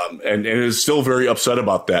 and is still very upset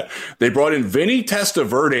about that. They brought in Vinny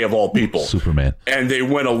Testaverde of all people, Superman, and they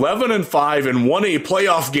went 11-5 and won a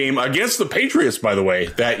playoff game against the Patriots, by the way,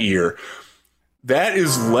 that year. That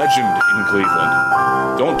is legend in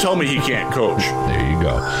Cleveland. Don't tell me he can't coach.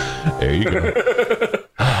 There you go.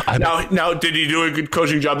 Now, did he do a good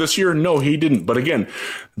coaching job this year? No, he didn't. But again,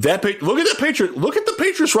 look at the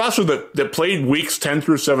Patriots roster that played weeks 10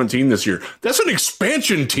 through 17 this year. That's an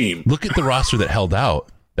expansion team. Look at the roster that held out.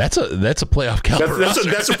 That's a playoff caliber.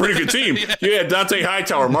 That's a pretty good team. You had Dante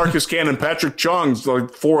Hightower, Marcus Cannon, Patrick Chung,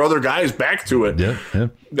 like 4 other guys back to it. Yeah.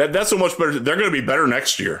 That's so much better. They're going to be better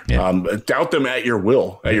next year. Yeah. Doubt them at your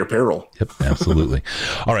will, at your peril. Yep, absolutely.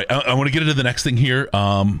 All right, I want to get into the next thing here.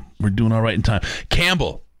 We're doing all right in time.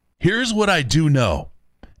 Campbell, here's what I do know.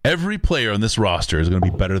 Every player on this roster is going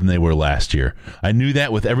to be better than they were last year. I knew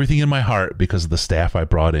that with everything in my heart because of the staff I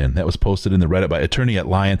brought in. That was posted in the Reddit by Attorney at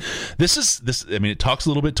Lion. This. I mean, it talks a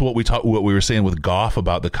little bit to what we were saying with Goff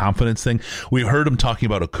about the confidence thing. We heard him talking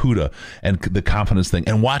about Okudah and the confidence thing,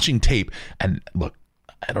 and watching tape. And look,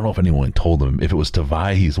 I don't know if anyone told him. If it was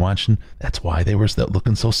Tavai he's watching, that's why they were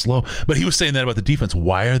looking so slow. But he was saying that about the defense.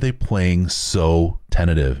 Why are they playing so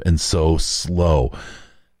tentative and so slow?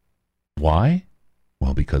 Why?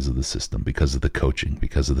 Well, because of the system, because of the coaching,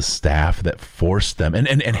 because of the staff that forced them and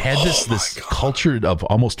had this culture of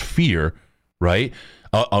almost fear, right,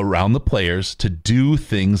 around the players to do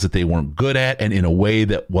things that they weren't good at and in a way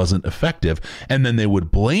that wasn't effective. And then they would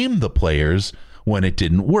blame the players when it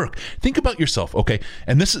didn't work. Think about yourself, okay?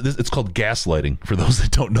 And this it's called gaslighting for those that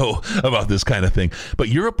don't know about this kind of thing. But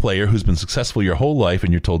you're a player who's been successful your whole life,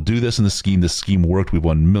 and you're told, do this in this scheme worked. We've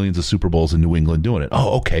won millions of Super Bowls in New England doing it.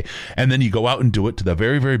 Oh, okay. And then you go out and do it to the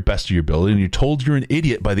very, very best of your ability, and you're told you're an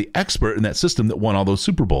idiot by the expert in that system that won all those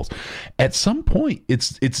Super Bowls. At some point,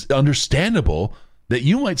 it's understandable that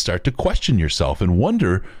you might start to question yourself and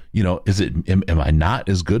wonder, am I not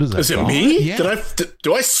as good as I thought? Is it me? Yeah.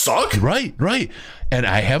 Do I suck? Right. And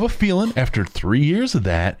I have a feeling after 3 years of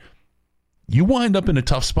that, you wind up in a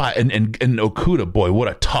tough spot. And Okudah, boy, what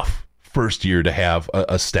a tough first year to have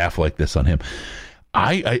a staff like this on him.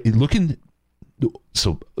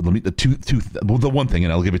 So let me the one thing,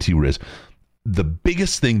 and I'll give it to you, Riz. The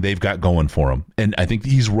biggest thing they've got going for him, and I think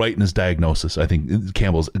he's right in his diagnosis. I think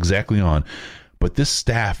Campbell's exactly on. But this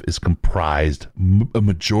staff is comprised, a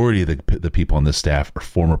majority of the people on this staff are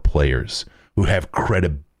former players who have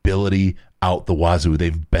credibility out the wazoo.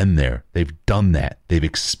 They've been there. They've done that. They've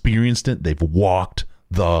experienced it. They've walked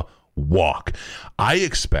the walk. I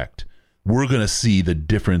expect we're going to see the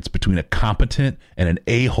difference between a competent and an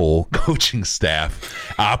a-hole coaching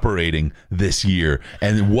staff operating this year,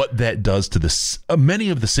 and what that does to many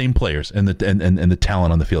of the same players and the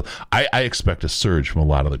talent on the field. I expect a surge from a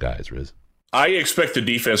lot of the guys, Riz. I expect the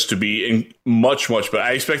defense to be much, much better.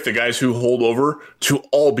 I expect the guys who hold over to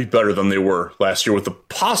all be better than they were last year, with the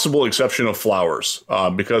possible exception of Flowers,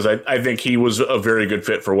 because I think he was a very good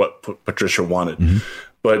fit for what Patricia wanted. Mm-hmm.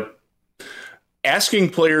 But asking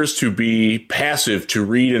players to be passive, to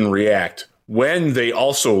read and react, when they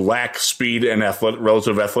also lack speed and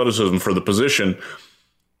relative athleticism for the position,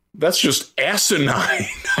 that's just asinine.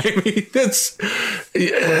 I mean,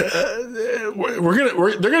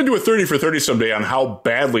 they're gonna do a 30 for 30 someday on how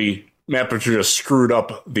badly Matt Patricia screwed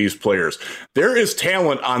up these players. There is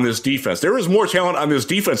talent on this defense. There is more talent on this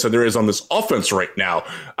defense than there is on this offense right now.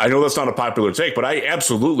 I know that's not a popular take, but I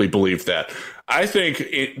absolutely believe that. I think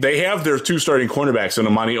they have their 2 starting cornerbacks in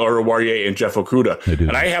Amani Oruwariye and Jeff Okudah.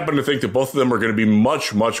 And I happen to think that both of them are going to be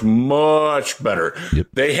much, much, much better. Yep.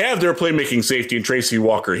 They have their playmaking safety in Tracy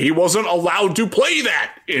Walker. He wasn't allowed to play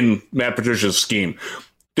that in Matt Patricia's scheme.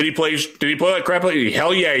 Did he play that crap?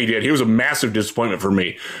 Hell yeah, he did. He was a massive disappointment for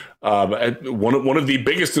me. One of the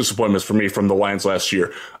biggest disappointments for me from the Lions last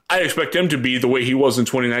year. I expect him to be the way he was in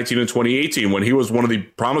 2019 and 2018 when he was one of the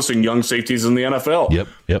promising young safeties in the NFL.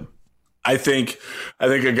 Yep. I think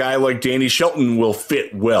a guy like Danny Shelton will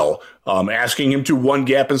fit well. Asking him to 1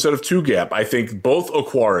 gap instead of 2 gap. I think both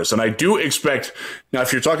Okwaras, and I do expect, now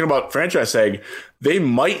if you're talking about franchise tag, they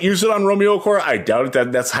might use it on Romeo Okwara. I doubt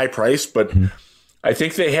it, that's high price, but I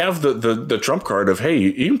think they have the trump card of, hey,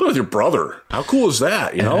 you can play with your brother. How cool is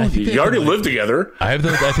that? You already live together. I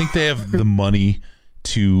think they have the money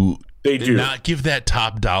to not give that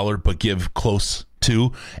top dollar, but give close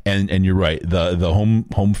to. And you're right. The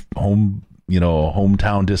home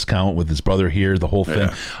hometown discount with his brother here, the whole thing.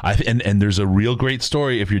 Yeah. And there's a real great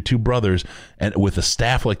story if you're two brothers and with a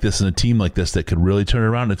staff like this and a team like this that could really turn it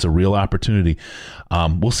around. It's a real opportunity.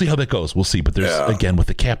 We'll see how that goes. We'll see. But there's again with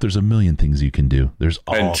the cap, there's a million things you can do. There's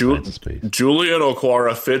all kinds of space. Julian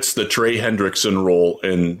Okwara fits the Trey Hendrickson role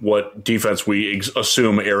in what defense we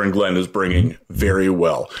assume Aaron Glenn is bringing very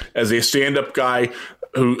well as a stand-up guy.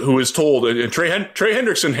 Who is told, and Trey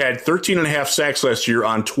Hendrickson had 13 and a half sacks last year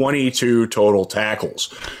on 22 total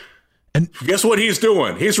tackles. And guess what he's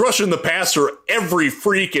doing? He's rushing the passer every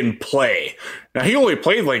freaking play. Now, he only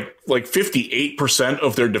played like 58%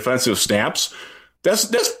 of their defensive snaps.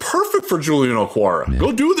 That's perfect for Julian Okwara. Yeah.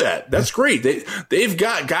 Go do that. That's great. They've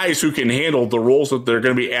got guys who can handle the roles that they're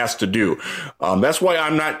going to be asked to do. That's why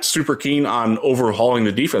I'm not super keen on overhauling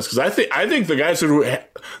the defense, because I think the guys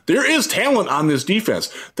there is talent on this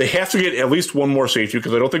defense. They have to get at least one more safety,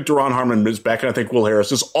 because I don't think Deron Harmon is back, and I think Will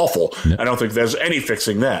Harris is awful. Yeah. I don't think there's any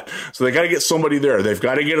fixing that. So they got to get somebody there. They've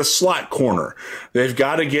got to get a slot corner. They've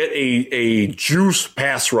got to get a juice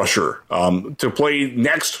pass rusher to play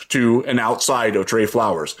next to and outside of Trey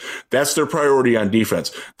Flowers. That's their priority on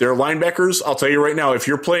defense. Their linebackers, I'll tell you right now, if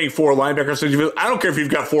you're playing 4 linebackers, I don't care if you've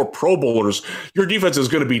got 4 Pro Bowlers, your defense is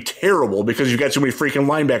going to be terrible because you've got too many freaking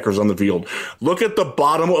linebackers on the field. Look at the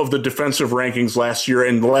bottom of the defensive rankings last year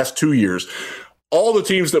and the last 2 years. All the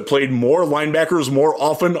teams that played more linebackers more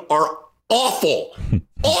often are awful.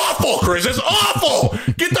 Awful, Chris. It's awful.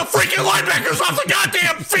 Get the freaking linebackers off the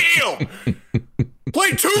goddamn field.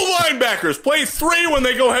 Play 2 linebackers. Play 3 when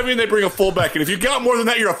they go heavy and they bring a fullback. And if you got more than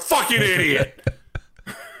that, you're a fucking idiot.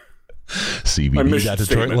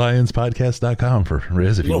 CBD.DetroitLionsPodcast.com for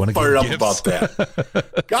Riz if you want to get fired up about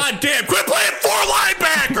that. God damn, quit playing 4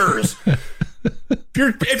 linebackers.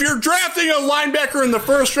 If you're drafting a linebacker in the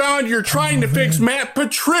first round, you're trying to fix Matt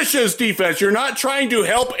Patricia's defense. You're not trying to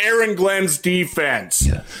help Aaron Glenn's defense.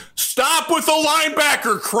 Yes. Stop with the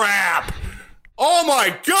linebacker crap. Oh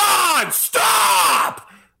my God, stop!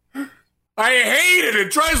 I hate it.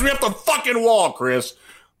 It drives me up the fucking wall, Chris.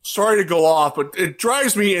 Sorry to go off, but it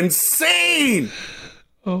drives me insane.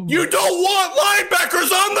 Oh, you don't want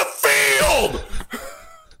linebackers on the field!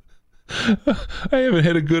 I haven't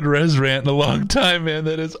had a good res rant in a long time, man.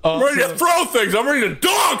 That is awesome. I'm ready to throw things. I'm ready to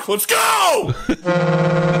dunk. Let's go!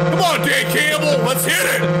 Come on, Dan Campbell. Let's hit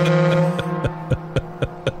it.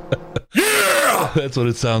 Yeah! That's what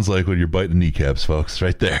it sounds like when you're biting kneecaps, folks.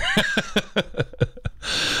 Right there.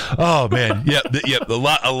 Oh man, a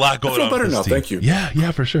lot going on. I feel better now. Team. Thank you.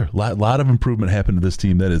 Yeah, for sure. Lot of improvement happened to this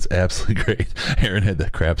team. That is absolutely great. Aaron had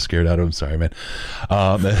that crap scared out of him. Sorry, man.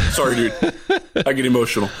 Sorry, dude. I get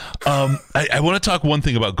emotional. I want to talk one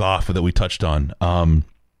thing about Goff that we touched on.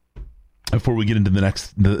 Before we get into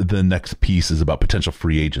the next piece is about potential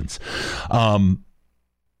free agents.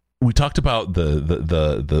 We talked about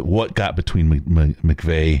the what got between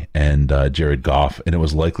McVay and Jared Goff, and it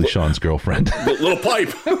was likely Sean's girlfriend. The little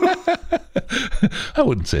pipe. I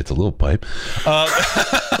wouldn't say it's a little pipe.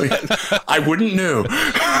 I wouldn't know.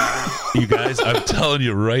 You guys, I'm telling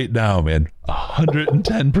you right now, man,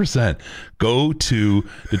 110%. Go to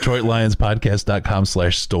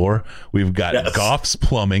DetroitLionsPodcast.com/store. We've got Goff's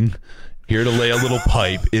Plumbing. Here to lay a little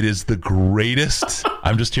pipe. It is the greatest.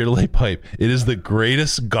 I'm just here to lay pipe. It is the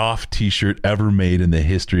greatest Goff t-shirt ever made in the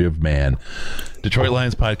history of man.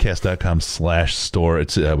 DetroitLionsPodcast.com/store.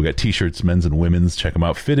 It's we got t-shirts, men's and women's. Check them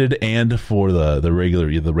out. Fitted and for the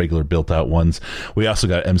regular built out ones. We also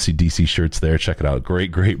got MCDC shirts there. Check it out.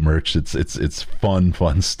 Great merch. It's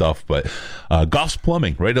fun stuff. But Goff's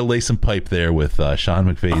Plumbing, ready to lay some pipe there with Sean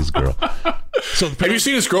McVay's girl. So have you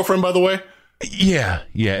seen his girlfriend, by the way? Yeah.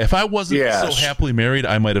 If I wasn't so happily married,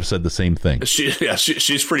 I might have said the same thing.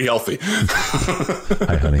 She's pretty healthy.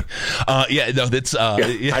 Hi, honey. That's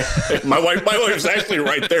my wife's actually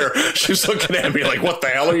right there. She's looking at me like, "What the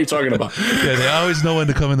hell are you talking about?" Yeah, they always know when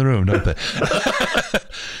to come in the room, don't they?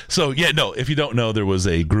 So if you don't know, there was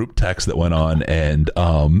a group text that went on, and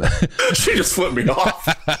she just flipped me off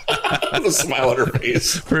with a smile on her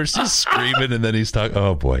face. First he's screaming, and then he's talking.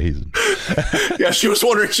 Oh boy, she was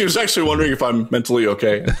wondering. She was actually wondering if I'm mentally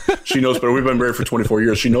okay. She knows, but we've been married for 24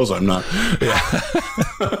 years. She knows I'm not. Yeah.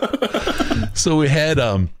 So we had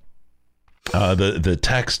the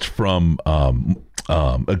text from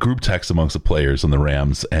a group text amongst the players on the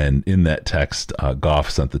Rams, and in that text, Goff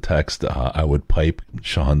sent the text, "I would pipe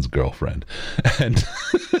Sean's girlfriend," and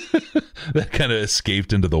that kind of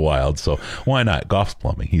escaped into the wild. So why not? Goff's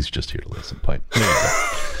Plumbing. He's just here to lay some pipe.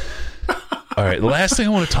 All right. The last thing I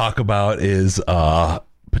want to talk about is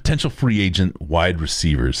potential free agent wide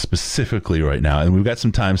receivers specifically right now. And we've got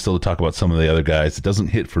some time still to talk about some of the other guys. It doesn't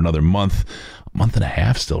hit for another month and a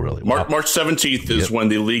half still, really. March 17th is when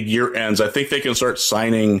the league year ends. I think they can start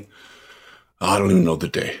signing. I don't even know the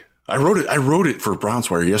day. I wrote it for Browns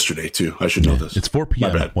Wire yesterday, too. I should know this. It's 4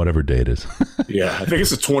 p.m., whatever day it is. Yeah, I think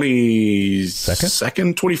it's the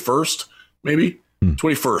 22nd, 21st, maybe.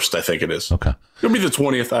 21st, I think it is. Okay. It'll be the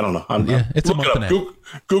 20th. I don't know. It's a month and a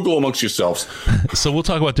half. Google amongst yourselves. So we'll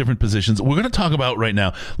talk about different positions. We're going to talk about right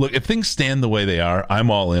now. Look, if things stand the way they are,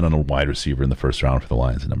 I'm all in on a wide receiver in the first round for the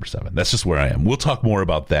Lions at number 7. That's just where I am. We'll talk more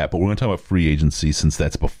about that, but we're going to talk about free agency since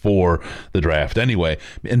that's before the draft anyway.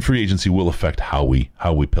 And free agency will affect how we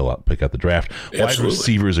pick out the draft. Absolutely. Wide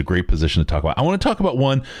receiver is a great position to talk about. I want to talk about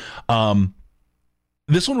one.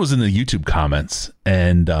 This one was in the YouTube comments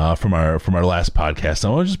and from our last podcast. I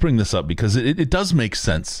want to just bring this up because it does make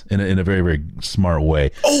sense in a very, very smart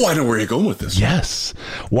way. Oh, I know where you're going with this. Yes.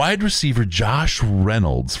 Wide receiver Josh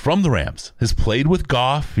Reynolds from the Rams has played with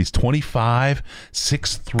Goff. He's 25,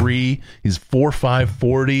 6'3". He's 4'5",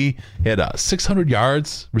 40. He had 600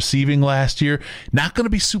 yards receiving last year. Not going to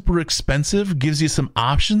be super expensive. Gives you some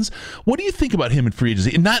options. What do you think about him in free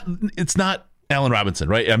agency? And it's not Allen Robinson,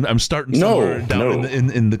 right? I'm starting somewhere down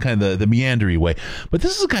in the kind of the meandery way, but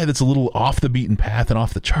this is a guy that's a little off the beaten path and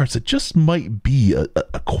off the charts. It just might be a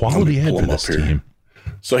quality head for this team.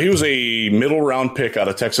 So he was a middle round pick out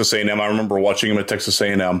of Texas A&M. I remember watching him at Texas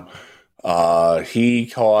A&M.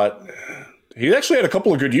 He actually had a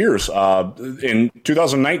couple of good years. In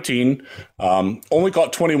 2019, only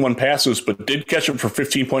caught 21 passes, but did catch them for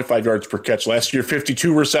 15.5 yards per catch. Last year,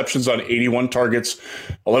 52 receptions on 81 targets,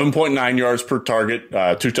 11.9 yards per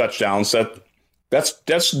target, 2 touchdowns.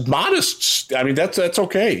 That's modest. I mean, that's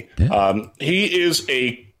okay. Yeah. He is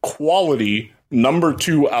a quality number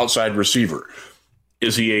 2 outside receiver.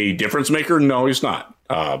 Is he a difference maker? No, he's not.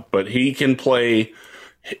 But he can play.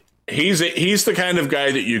 He's the kind of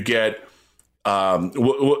guy that you get.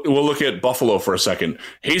 We'll look at Buffalo for a second.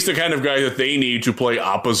 He's the kind of guy that they need to play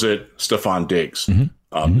opposite Stephon Diggs.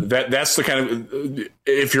 Mm-hmm. That's the kind of,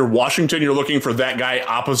 if you're Washington, you're looking for that guy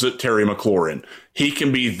opposite Terry McLaurin. He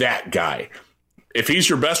can be that guy. If he's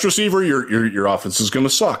your best receiver, your offense is going to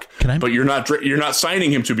suck. But you're not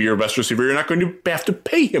signing him to be your best receiver. You're not going to have to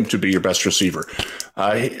pay him to be your best receiver.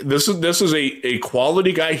 This is a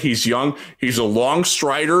quality guy. He's young. He's a long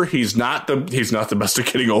strider. He's not the best at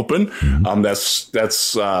getting open. Mm-hmm.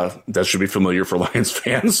 That should be familiar for Lions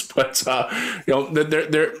fans. But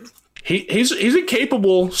he's a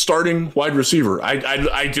capable starting wide receiver. I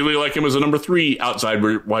ideally like him as a number 3 outside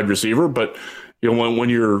wide receiver, but. You know, when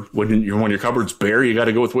your cupboard's bare, you got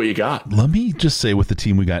to go with what you got. Let me just say with the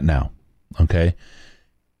team we got now, okay?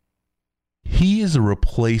 He is a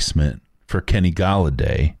replacement for Kenny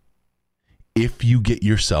Golladay if you get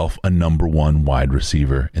yourself a number 1 wide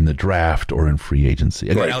receiver in the draft or in free agency.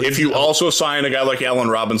 Right. If you also sign a guy like Allen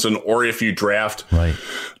Robinson, or if you draft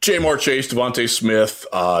Jamar Chase, Devontae Smith,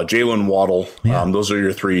 Jalen Waddle, those are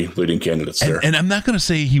your 3 leading candidates there. And I'm not going to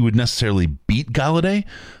say he would necessarily beat Golladay,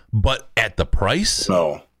 but at the price,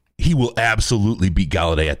 no, he will absolutely beat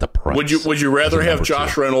Golladay at the price. Would you rather have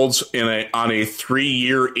Josh Reynolds on a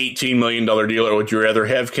 3-year, $18 million deal, or would you rather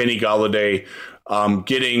have Kenny Golladay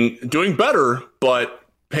doing better but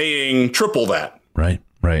paying triple that? Right.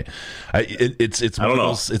 It's I don't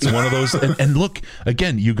know. It's one of those. And look,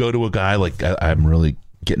 again, you go to a guy like I'm really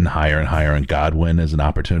getting higher and higher on Godwin as an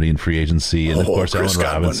opportunity in free agency, and of course Allen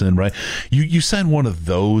Robinson, right? You sign one of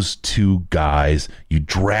those 2 guys, you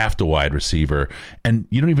draft a wide receiver, and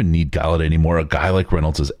you don't even need Golladay anymore. A guy like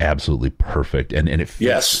Reynolds is absolutely perfect, and it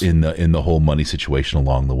fits in the whole money situation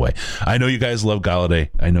along the way. I know you guys love Golladay,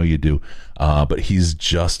 I know you do, but he's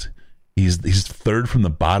 3rd from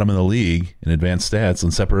the bottom of the league in advanced stats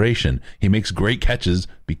and separation. He makes great catches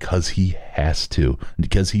because he has to,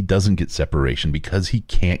 because he doesn't get separation, because he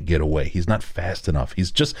can't get away. He's not fast enough.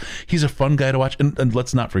 He's a fun guy to watch. And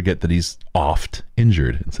let's not forget that he's oft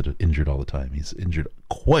injured instead of injured all the time. He's injured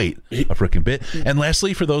quite a freaking bit. And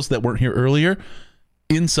lastly, for those that weren't here earlier,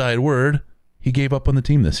 inside word, he gave up on the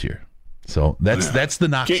team this year. So that's the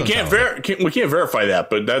knock. We can't verify that,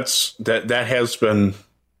 but that has been.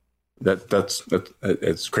 That's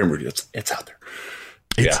it's Kramer. It's out there.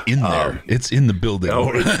 It's in there. It's in the building.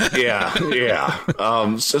 Yeah.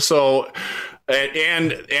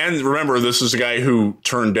 And remember, this is a guy who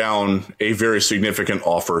turned down a very significant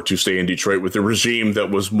offer to stay in Detroit with a regime that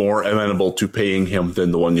was more amenable to paying him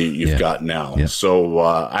than the one that you've got now. Yeah. So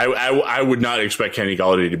I would not expect Kenny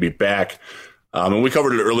Golladay to be back And we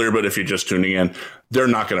covered it earlier, but if you're just tuning in, they're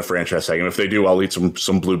not going to franchise tag him. If they do, I'll eat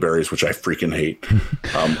some blueberries, which I freaking hate.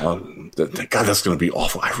 God, that's going to be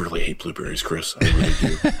awful. I really hate blueberries, Chris. I really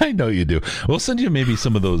do. I know you do. We'll send you maybe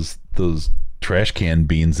some of those trash can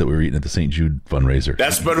beans that we were eating at the St. Jude fundraiser.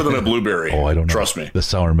 That's better than a blueberry. Oh, I don't know. Trust me. The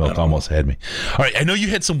sour milk almost had me. All right, I know you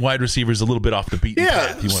had some wide receivers a little bit off the beaten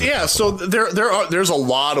path. Yeah. So there's a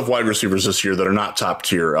lot of wide receivers this year that are not top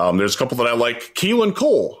tier. There's a couple that I like. Keelan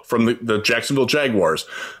Cole from the Jacksonville Jaguars,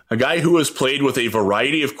 a guy who has played with a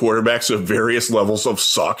variety of quarterbacks of various levels of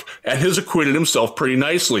suck and has acquitted himself pretty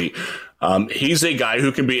nicely. He's a guy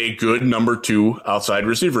who can be a good number 2 outside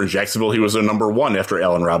receiver. In Jacksonville, he was a number 1 after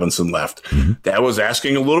Allen Robinson left. Mm-hmm. That was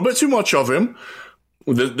asking a little bit too much of him.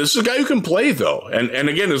 This is a guy who can play, though, and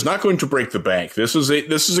again, is not going to break the bank. This is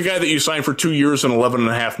a guy that you signed for 2 years and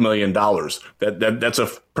 $11.5 million. That's a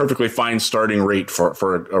perfectly fine starting rate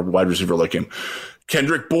for a wide receiver like him.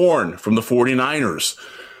 Kendrick Bourne from the 49ers.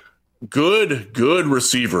 Good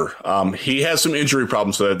receiver. He has some injury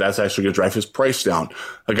problems, so that's actually going to drive his price down.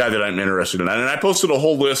 A guy that I'm interested in. And I posted a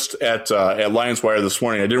whole list at Lions Wire this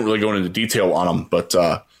morning. I didn't really go into detail on him, but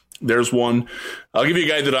there's one. I'll give you a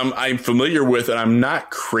guy that I'm familiar with, and I'm not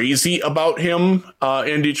crazy about him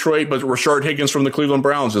in Detroit, but Rashard Higgins from the Cleveland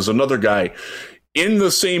Browns is another guy in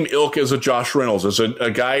the same ilk as a Josh Reynolds, as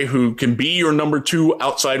a guy who can be your number 2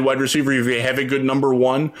 outside wide receiver if you have a good number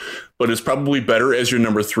 1, but is probably better as your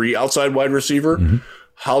number 3 outside wide receiver. Mm-hmm.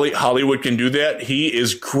 Hollywood can do that. He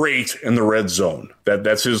is great in the red zone.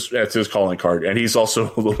 That's his calling card. And he's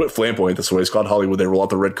also a little bit flamboyant. That's why he's called Hollywood. They roll out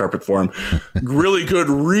the red carpet for him. Really good,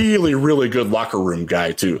 really, really good locker room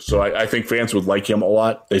guy, too. So I think fans would like him a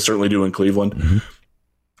lot. They certainly do in Cleveland. Mm-hmm.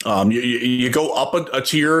 You go up a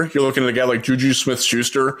tier. You're looking at a guy like Juju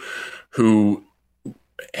Smith-Schuster, who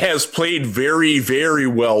has played very, very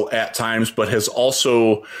well at times, but has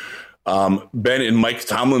also been in Mike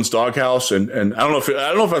Tomlin's doghouse. And I don't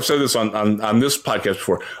know if I've said this on this podcast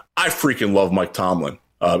before. I freaking love Mike Tomlin.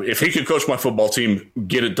 If he could coach my football team,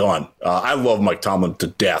 get it done. I love Mike Tomlin to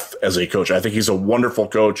death as a coach. I think he's a wonderful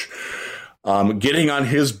coach. Getting on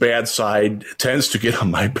his bad side tends to get on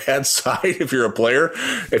my bad side if you're a player.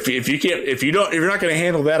 If you're not going to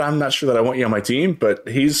handle that, I'm not sure that I want you on my team. But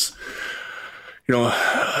he's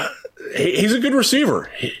a good receiver.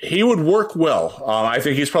 He would work well. I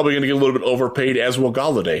think he's probably going to get a little bit overpaid, as will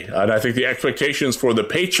Galladay. And I think the expectations for the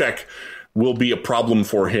paycheck will be a problem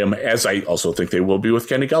for him, as I also think they will be with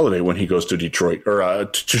Kenny Galladay when he goes to Detroit or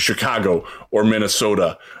to Chicago or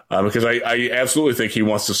Minnesota. Because I absolutely think he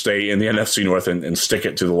wants to stay in the NFC North and stick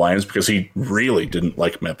it to the Lions, because he really didn't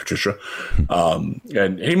like Matt Patricia.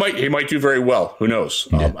 And he might do very well. Who knows?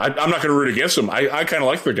 Yeah. I'm not going to root against him. I kind of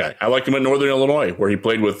like the guy. I liked him at Northern Illinois, where he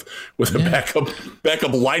played with a backup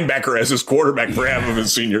linebacker as his quarterback for half of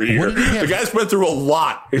his senior year. The guy's been through a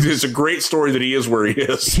lot. It's a great story that he is where he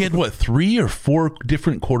is. He had, 3 or 4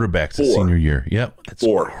 different quarterbacks his senior year? Yep. That's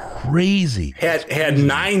 4. Crazy. Had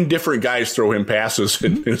 9 different guys throw him passes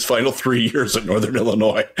in his final 3 years at Northern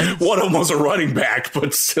Illinois. One of them was a running back,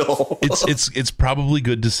 but still. It's probably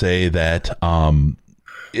good to say that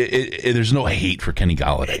there's no hate for Kenny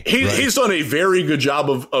Galladay. He's done a very good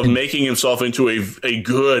job of making himself into a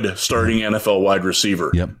good starting NFL wide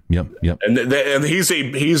receiver. Yep. And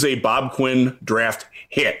he's a Bob Quinn draft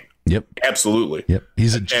hit. Yep, absolutely. Yep,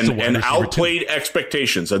 he's and outplayed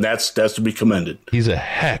expectations, and that's to be commended. He's a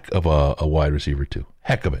heck of a wide receiver too.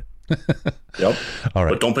 Heck of it. Yep. All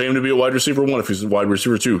right. But don't pay him to be a wide receiver 1 if he's a wide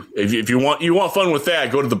receiver 2. If you want fun with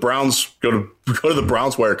that, go to the Browns. Go to the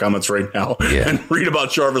Browns Wire comments right now and read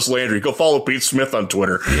about Jarvis Landry. Go follow Pete Smith on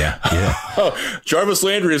Twitter. Yeah. Jarvis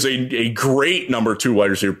Landry is a great number 2 wide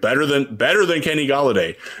receiver, better than Kenny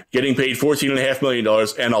Galladay, getting paid $14.5 million,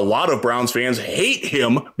 and a lot of Browns fans hate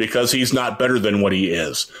him because he's not better than what he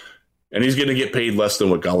is. And he's going to get paid less than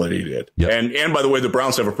what Galladay did. Yep. And by the way, the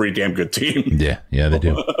Browns have a pretty damn good team. Yeah, they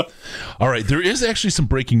do. All right, there is actually some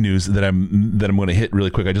breaking news that I'm going to hit really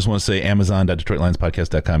quick. I just want to say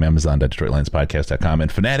Amazon.DetroitLionsPodcast.com, Amazon.DetroitLionsPodcast.com,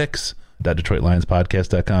 and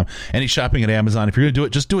Fanatics.DetroitLionsPodcast.com. Any shopping at Amazon, if you're going to do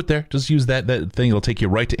it, just do it there. Just use that thing. It'll take you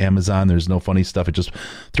right to Amazon. There's no funny stuff. It just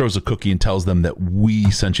throws a cookie and tells them that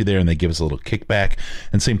we sent you there, and they give us a little kickback.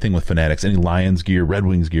 And same thing with Fanatics. Any Lions gear, Red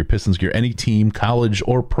Wings gear, Pistons gear, any team, college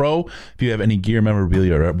or pro, if you have any gear,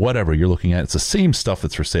 memorabilia, or whatever you're looking at, it's the same stuff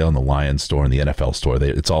that's for sale in the Lions store and the NFL store.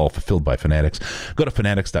 It's all fulfilled by Fanatics. Go to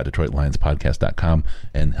Fanatics.DetroitLionsPodcast.com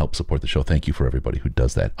and help support the show. Thank you for everybody who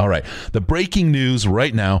does that. All right, the breaking news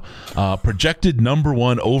right now. Projected number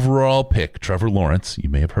 1 overall pick, Trevor Lawrence. You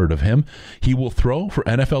may have heard of him. He will throw for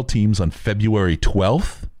NFL teams on February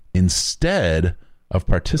 12th instead of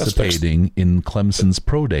participating in Clemson's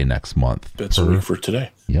Pro Day next month. That's a week for today.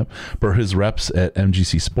 Yep. Per his reps at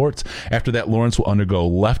MGC Sports. After that, Lawrence will undergo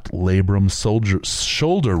left labrum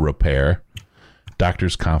shoulder repair.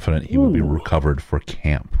 Doctors confident he will be recovered for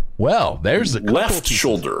camp. Well, there's the left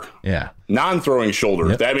shoulder. Yeah. Non-throwing shoulder.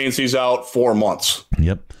 Yep. That means he's out 4 months.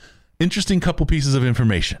 Yep. Interesting couple pieces of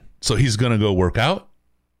information. So he's going to go work out,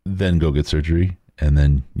 then go get surgery, and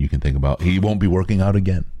then you can think about he won't be working out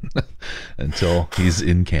again until he's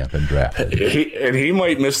in camp and drafted. He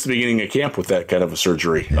might miss the beginning of camp with that kind of a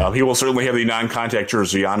surgery. Yeah. He will certainly have the non-contact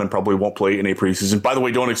jersey on and probably won't play in a preseason. By the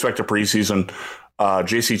way, don't expect a preseason.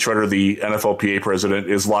 J.C. Treader, the NFLPA president,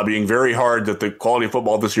 is lobbying very hard that the quality of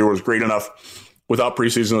football this year was great enough without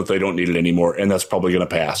preseason that they don't need it anymore, and that's probably going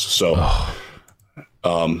to pass. So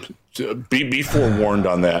be forewarned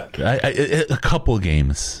on that. A couple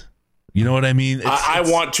games. You know what I mean? I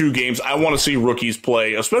want 2 games. I want to see rookies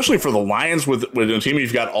play, especially for the Lions with a team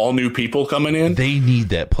you've got all new people coming in. They need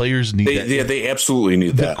that. Players need that. Yeah, they absolutely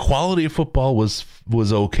need that. The quality of football was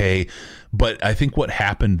okay, but I think what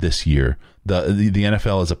happened this year, the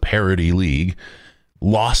NFL is a parity league,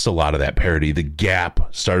 lost a lot of that parity. The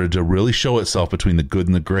gap started to really show itself between the good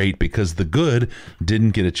and the great because the good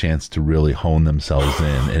didn't get a chance to really hone themselves in,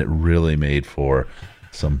 and it really made for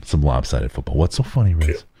some lopsided football. What's so funny,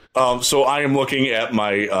 Riz? So I am looking at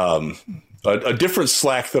my a different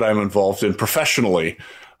Slack that I'm involved in professionally.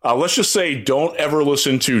 Let's just say don't ever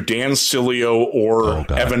listen to Dan Cilio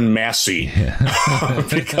or Evan Massey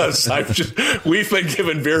because we've been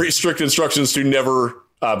given very strict instructions to never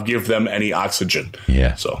give them any oxygen.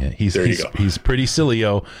 Yeah. So you go. He's pretty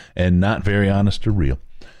Cilio and not very honest or real.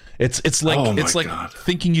 It's like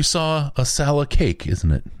thinking you saw a Sala cake,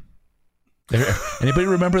 isn't it? Anybody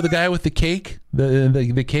remember the guy with the cake?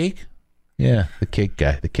 The cake? Yeah, the cake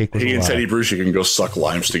guy. The cake was he and Teddy Bruschi can go suck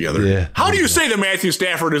limes together. Yeah. How do you say that Matthew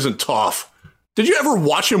Stafford isn't tough? Did you ever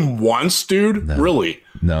watch him once, dude? No. Really?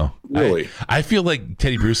 No. Really? I feel like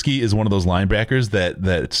Teddy Bruschi is one of those linebackers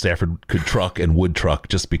that Stafford could truck and would truck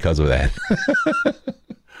just because of that.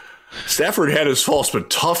 Stafford had his faults, but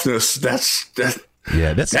toughness, that's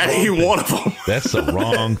that ain't one of them. That's the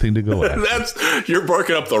wrong thing to go after. You're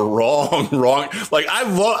barking up the wrong. Like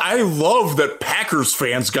I love that Packers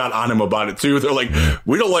fans got on him about it too. They're like,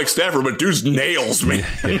 we don't like Stafford, but dude's nails, man.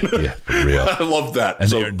 Yeah, for real. I love that. And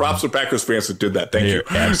so props to Packers fans that did that. Thank you.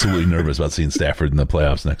 Absolutely nervous about seeing Stafford in the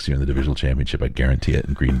playoffs next year in the divisional championship. I guarantee it.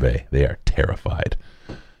 In Green Bay, they are terrified.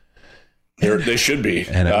 They should be,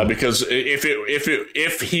 because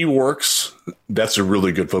if he works, that's a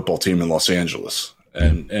really good football team in Los Angeles.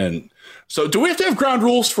 And so, do we have to have ground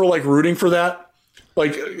rules for like rooting for that?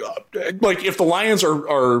 Like if the Lions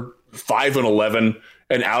are 5-11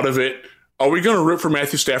 and out of it, are we going to root for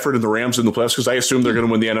Matthew Stafford and the Rams in the playoffs? Because I assume they're going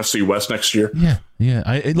to win the NFC West next year. Yeah.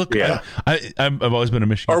 I've always been a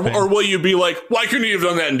Michigan fan. Or will you be like, why couldn't you have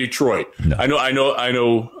done that in Detroit? No. I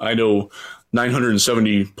know.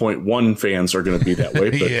 970.1 fans are going to be that way.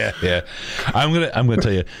 But. Yeah. I'm gonna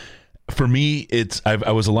tell you. For me,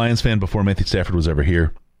 I was a Lions fan before Matthew Stafford was ever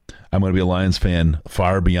here. I'm going to be a Lions fan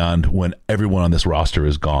far beyond when everyone on this roster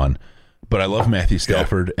is gone. But I love Matthew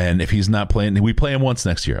Stafford, and if he's not playing, we play him once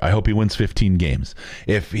next year. I hope he wins 15 games.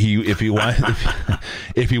 If he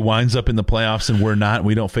winds up in the playoffs and we're not, and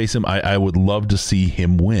we don't face him, I would love to see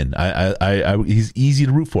him win. He's easy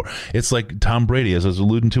to root for. It's like Tom Brady, as I was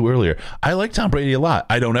alluding to earlier. I like Tom Brady a lot.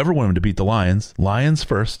 I don't ever want him to beat the Lions. Lions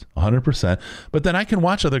first, 100%. But then I can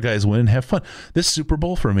watch other guys win and have fun. This Super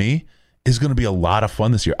Bowl for me is going to be a lot of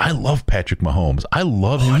fun this year. I love Patrick Mahomes. I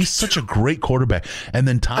love him. He's such a great quarterback. And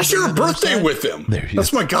then Tom, I share a birthday with him.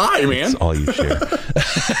 That's my guy, man. That's all you share.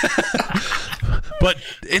 But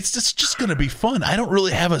it's just going to be fun. I don't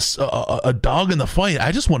really have a dog in the fight.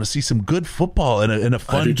 I just want to see some good football and a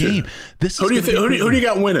fun game. Who do you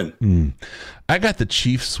got winning? I got the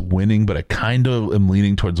Chiefs winning, but I kind of am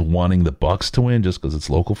leaning towards wanting the Bucks to win just because it's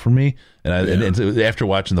local for me. And after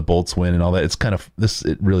watching the Bolts win and all that, it's kind of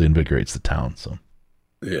it really invigorates the town. So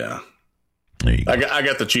yeah. I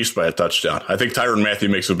got the Chiefs by a touchdown. I think Tyrann Mathieu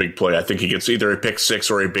makes a big play. I think he gets either a pick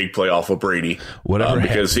six or a big play off of Brady.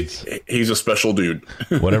 Because he's a special dude.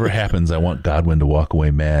 Whatever happens, I want Godwin to walk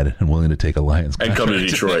away mad and willing to take a Lions and come to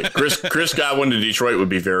Detroit. Chris Godwin to Detroit would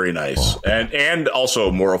be very nice, and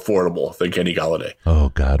also more affordable than Kenny Golladay. Oh,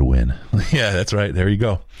 Godwin. Yeah, that's right. There you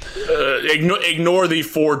go. Ignore the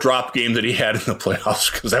 4 drop game that he had in the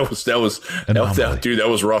playoffs because that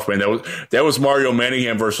was rough, man. That was Mario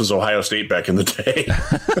Manningham versus Ohio State back in the day.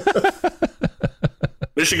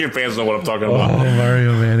 Michigan fans know what I'm talking about. Oh,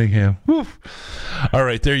 Mario Manningham. Woo. All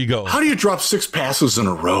right, there you go. How do you drop 6 passes in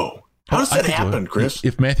a row? How does that happen, Chris?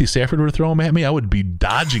 If Matthew Stafford were to throw them at me, I would be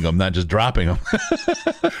dodging them, not just dropping them.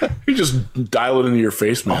 You just dial it into your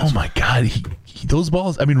face, man. Oh, my God. Those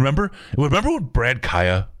balls. I mean, remember when Brad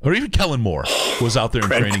Kaya or even Kellen Moore was out there in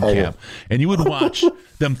training camp, and you would watch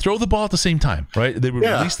them throw the ball at the same time, right? They would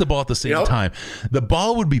release the ball at the same time. The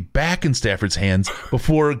ball would be back in Stafford's hands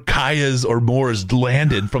before Kaya's or Moore's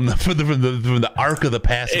landed from the arc of the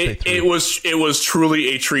pass. It was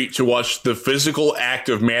truly a treat to watch the physical act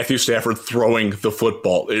of Matthew Stafford throwing the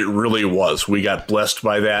football. It really was. We got blessed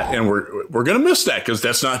by that, and we're gonna miss that because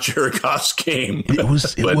that's not Jared Goff's game. It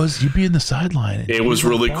was. You'd be in the sideline. It was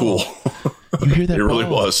really cool. You hear that it really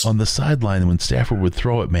was on the sideline when Stafford would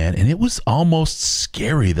throw it, man, and it was almost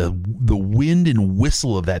scary. The wind and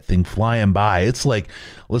whistle of that thing flying by. It's like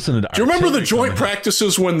listening to. Do you remember the joint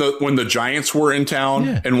practices when the Giants were in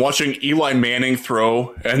town and watching Eli Manning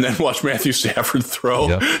throw and then watch Matthew Stafford throw?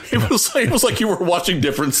 Yep. It was like you were watching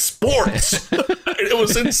different sports. It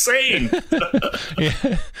was insane.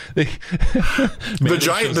 The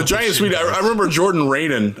Giants. I remember Jordan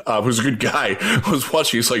Raanan, who's a good guy, was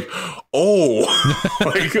watching. He's like,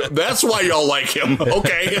 like, that's why y'all like him.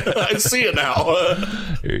 Okay, I see it now.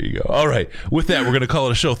 There you go. All right. With that, we're going to call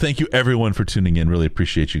it a show. Thank you, everyone, for tuning in. Really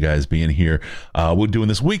appreciate you guys being here. We're doing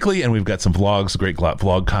this weekly, and we've got some vlogs, great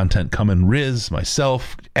vlog content coming. Riz,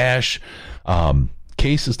 myself, Ash,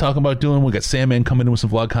 Case is talking about doing. We got Sandman coming in with some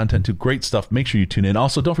vlog content too. Great stuff. Make sure you tune in.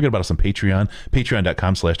 Also, don't forget about us on Patreon,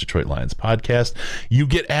 patreon.com/Detroit Lions Podcast. You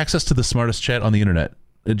get access to the smartest chat on the internet.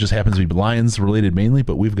 It just happens to be Lions related mainly,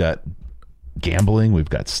 but we've got gambling, we've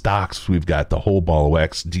got stocks, we've got the whole ball of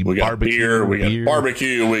wax. We got beer, we got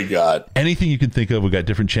barbecue, we got anything you can think of. We've got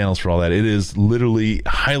different channels for all that. It is literally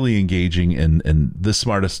highly engaging and the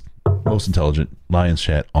smartest, most intelligent Lions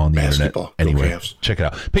chat on the Basketball. internet. Anyway, check it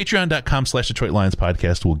out. Patreon.com/Detroit Lions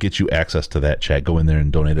Podcast will get you access to that chat. Go in there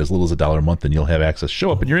and donate as little as $1 a month, and you'll have access.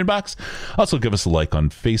 Show up in your inbox. Also, give us a like on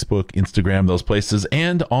Facebook, Instagram, those places,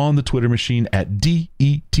 and on the Twitter machine at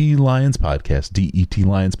DET Lions Podcast. DET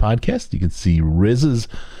Lions Podcast. You can see Riz's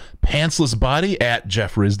pantsless body at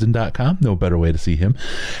jeffrisden.com. No better way to see him.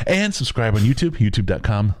 And subscribe on YouTube,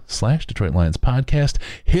 youtube.com/Detroit Lions Podcast.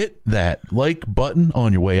 Hit that like button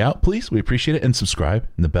on your way out, please. We appreciate it. And subscribe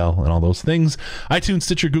and the bell and all those things. iTunes,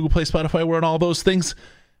 Stitcher, Google Play, Spotify, we're on all those things.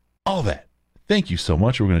 All that. Thank you so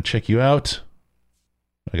much. We're going to check you out.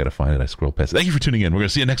 I got to find it. I scrolled past it. Thank you for tuning in. We're going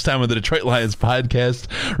to see you next time on the Detroit Lions Podcast.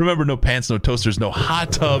 Remember, no pants, no toasters, no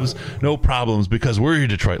hot tubs, no problems, because we're your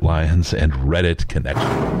Detroit Lions and Reddit Connection.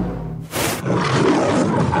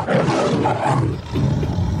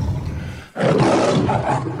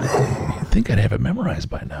 I think I'd have it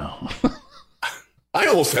memorized by now. I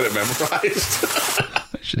almost had it memorized.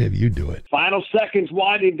 I should have you do it. Final seconds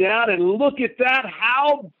winding down, and look at that.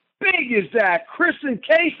 How big is that? Chris and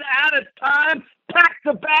Case out of time. Pack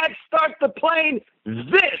the bag, start the plane.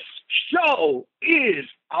 This show is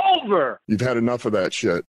over. You've had enough of that shit.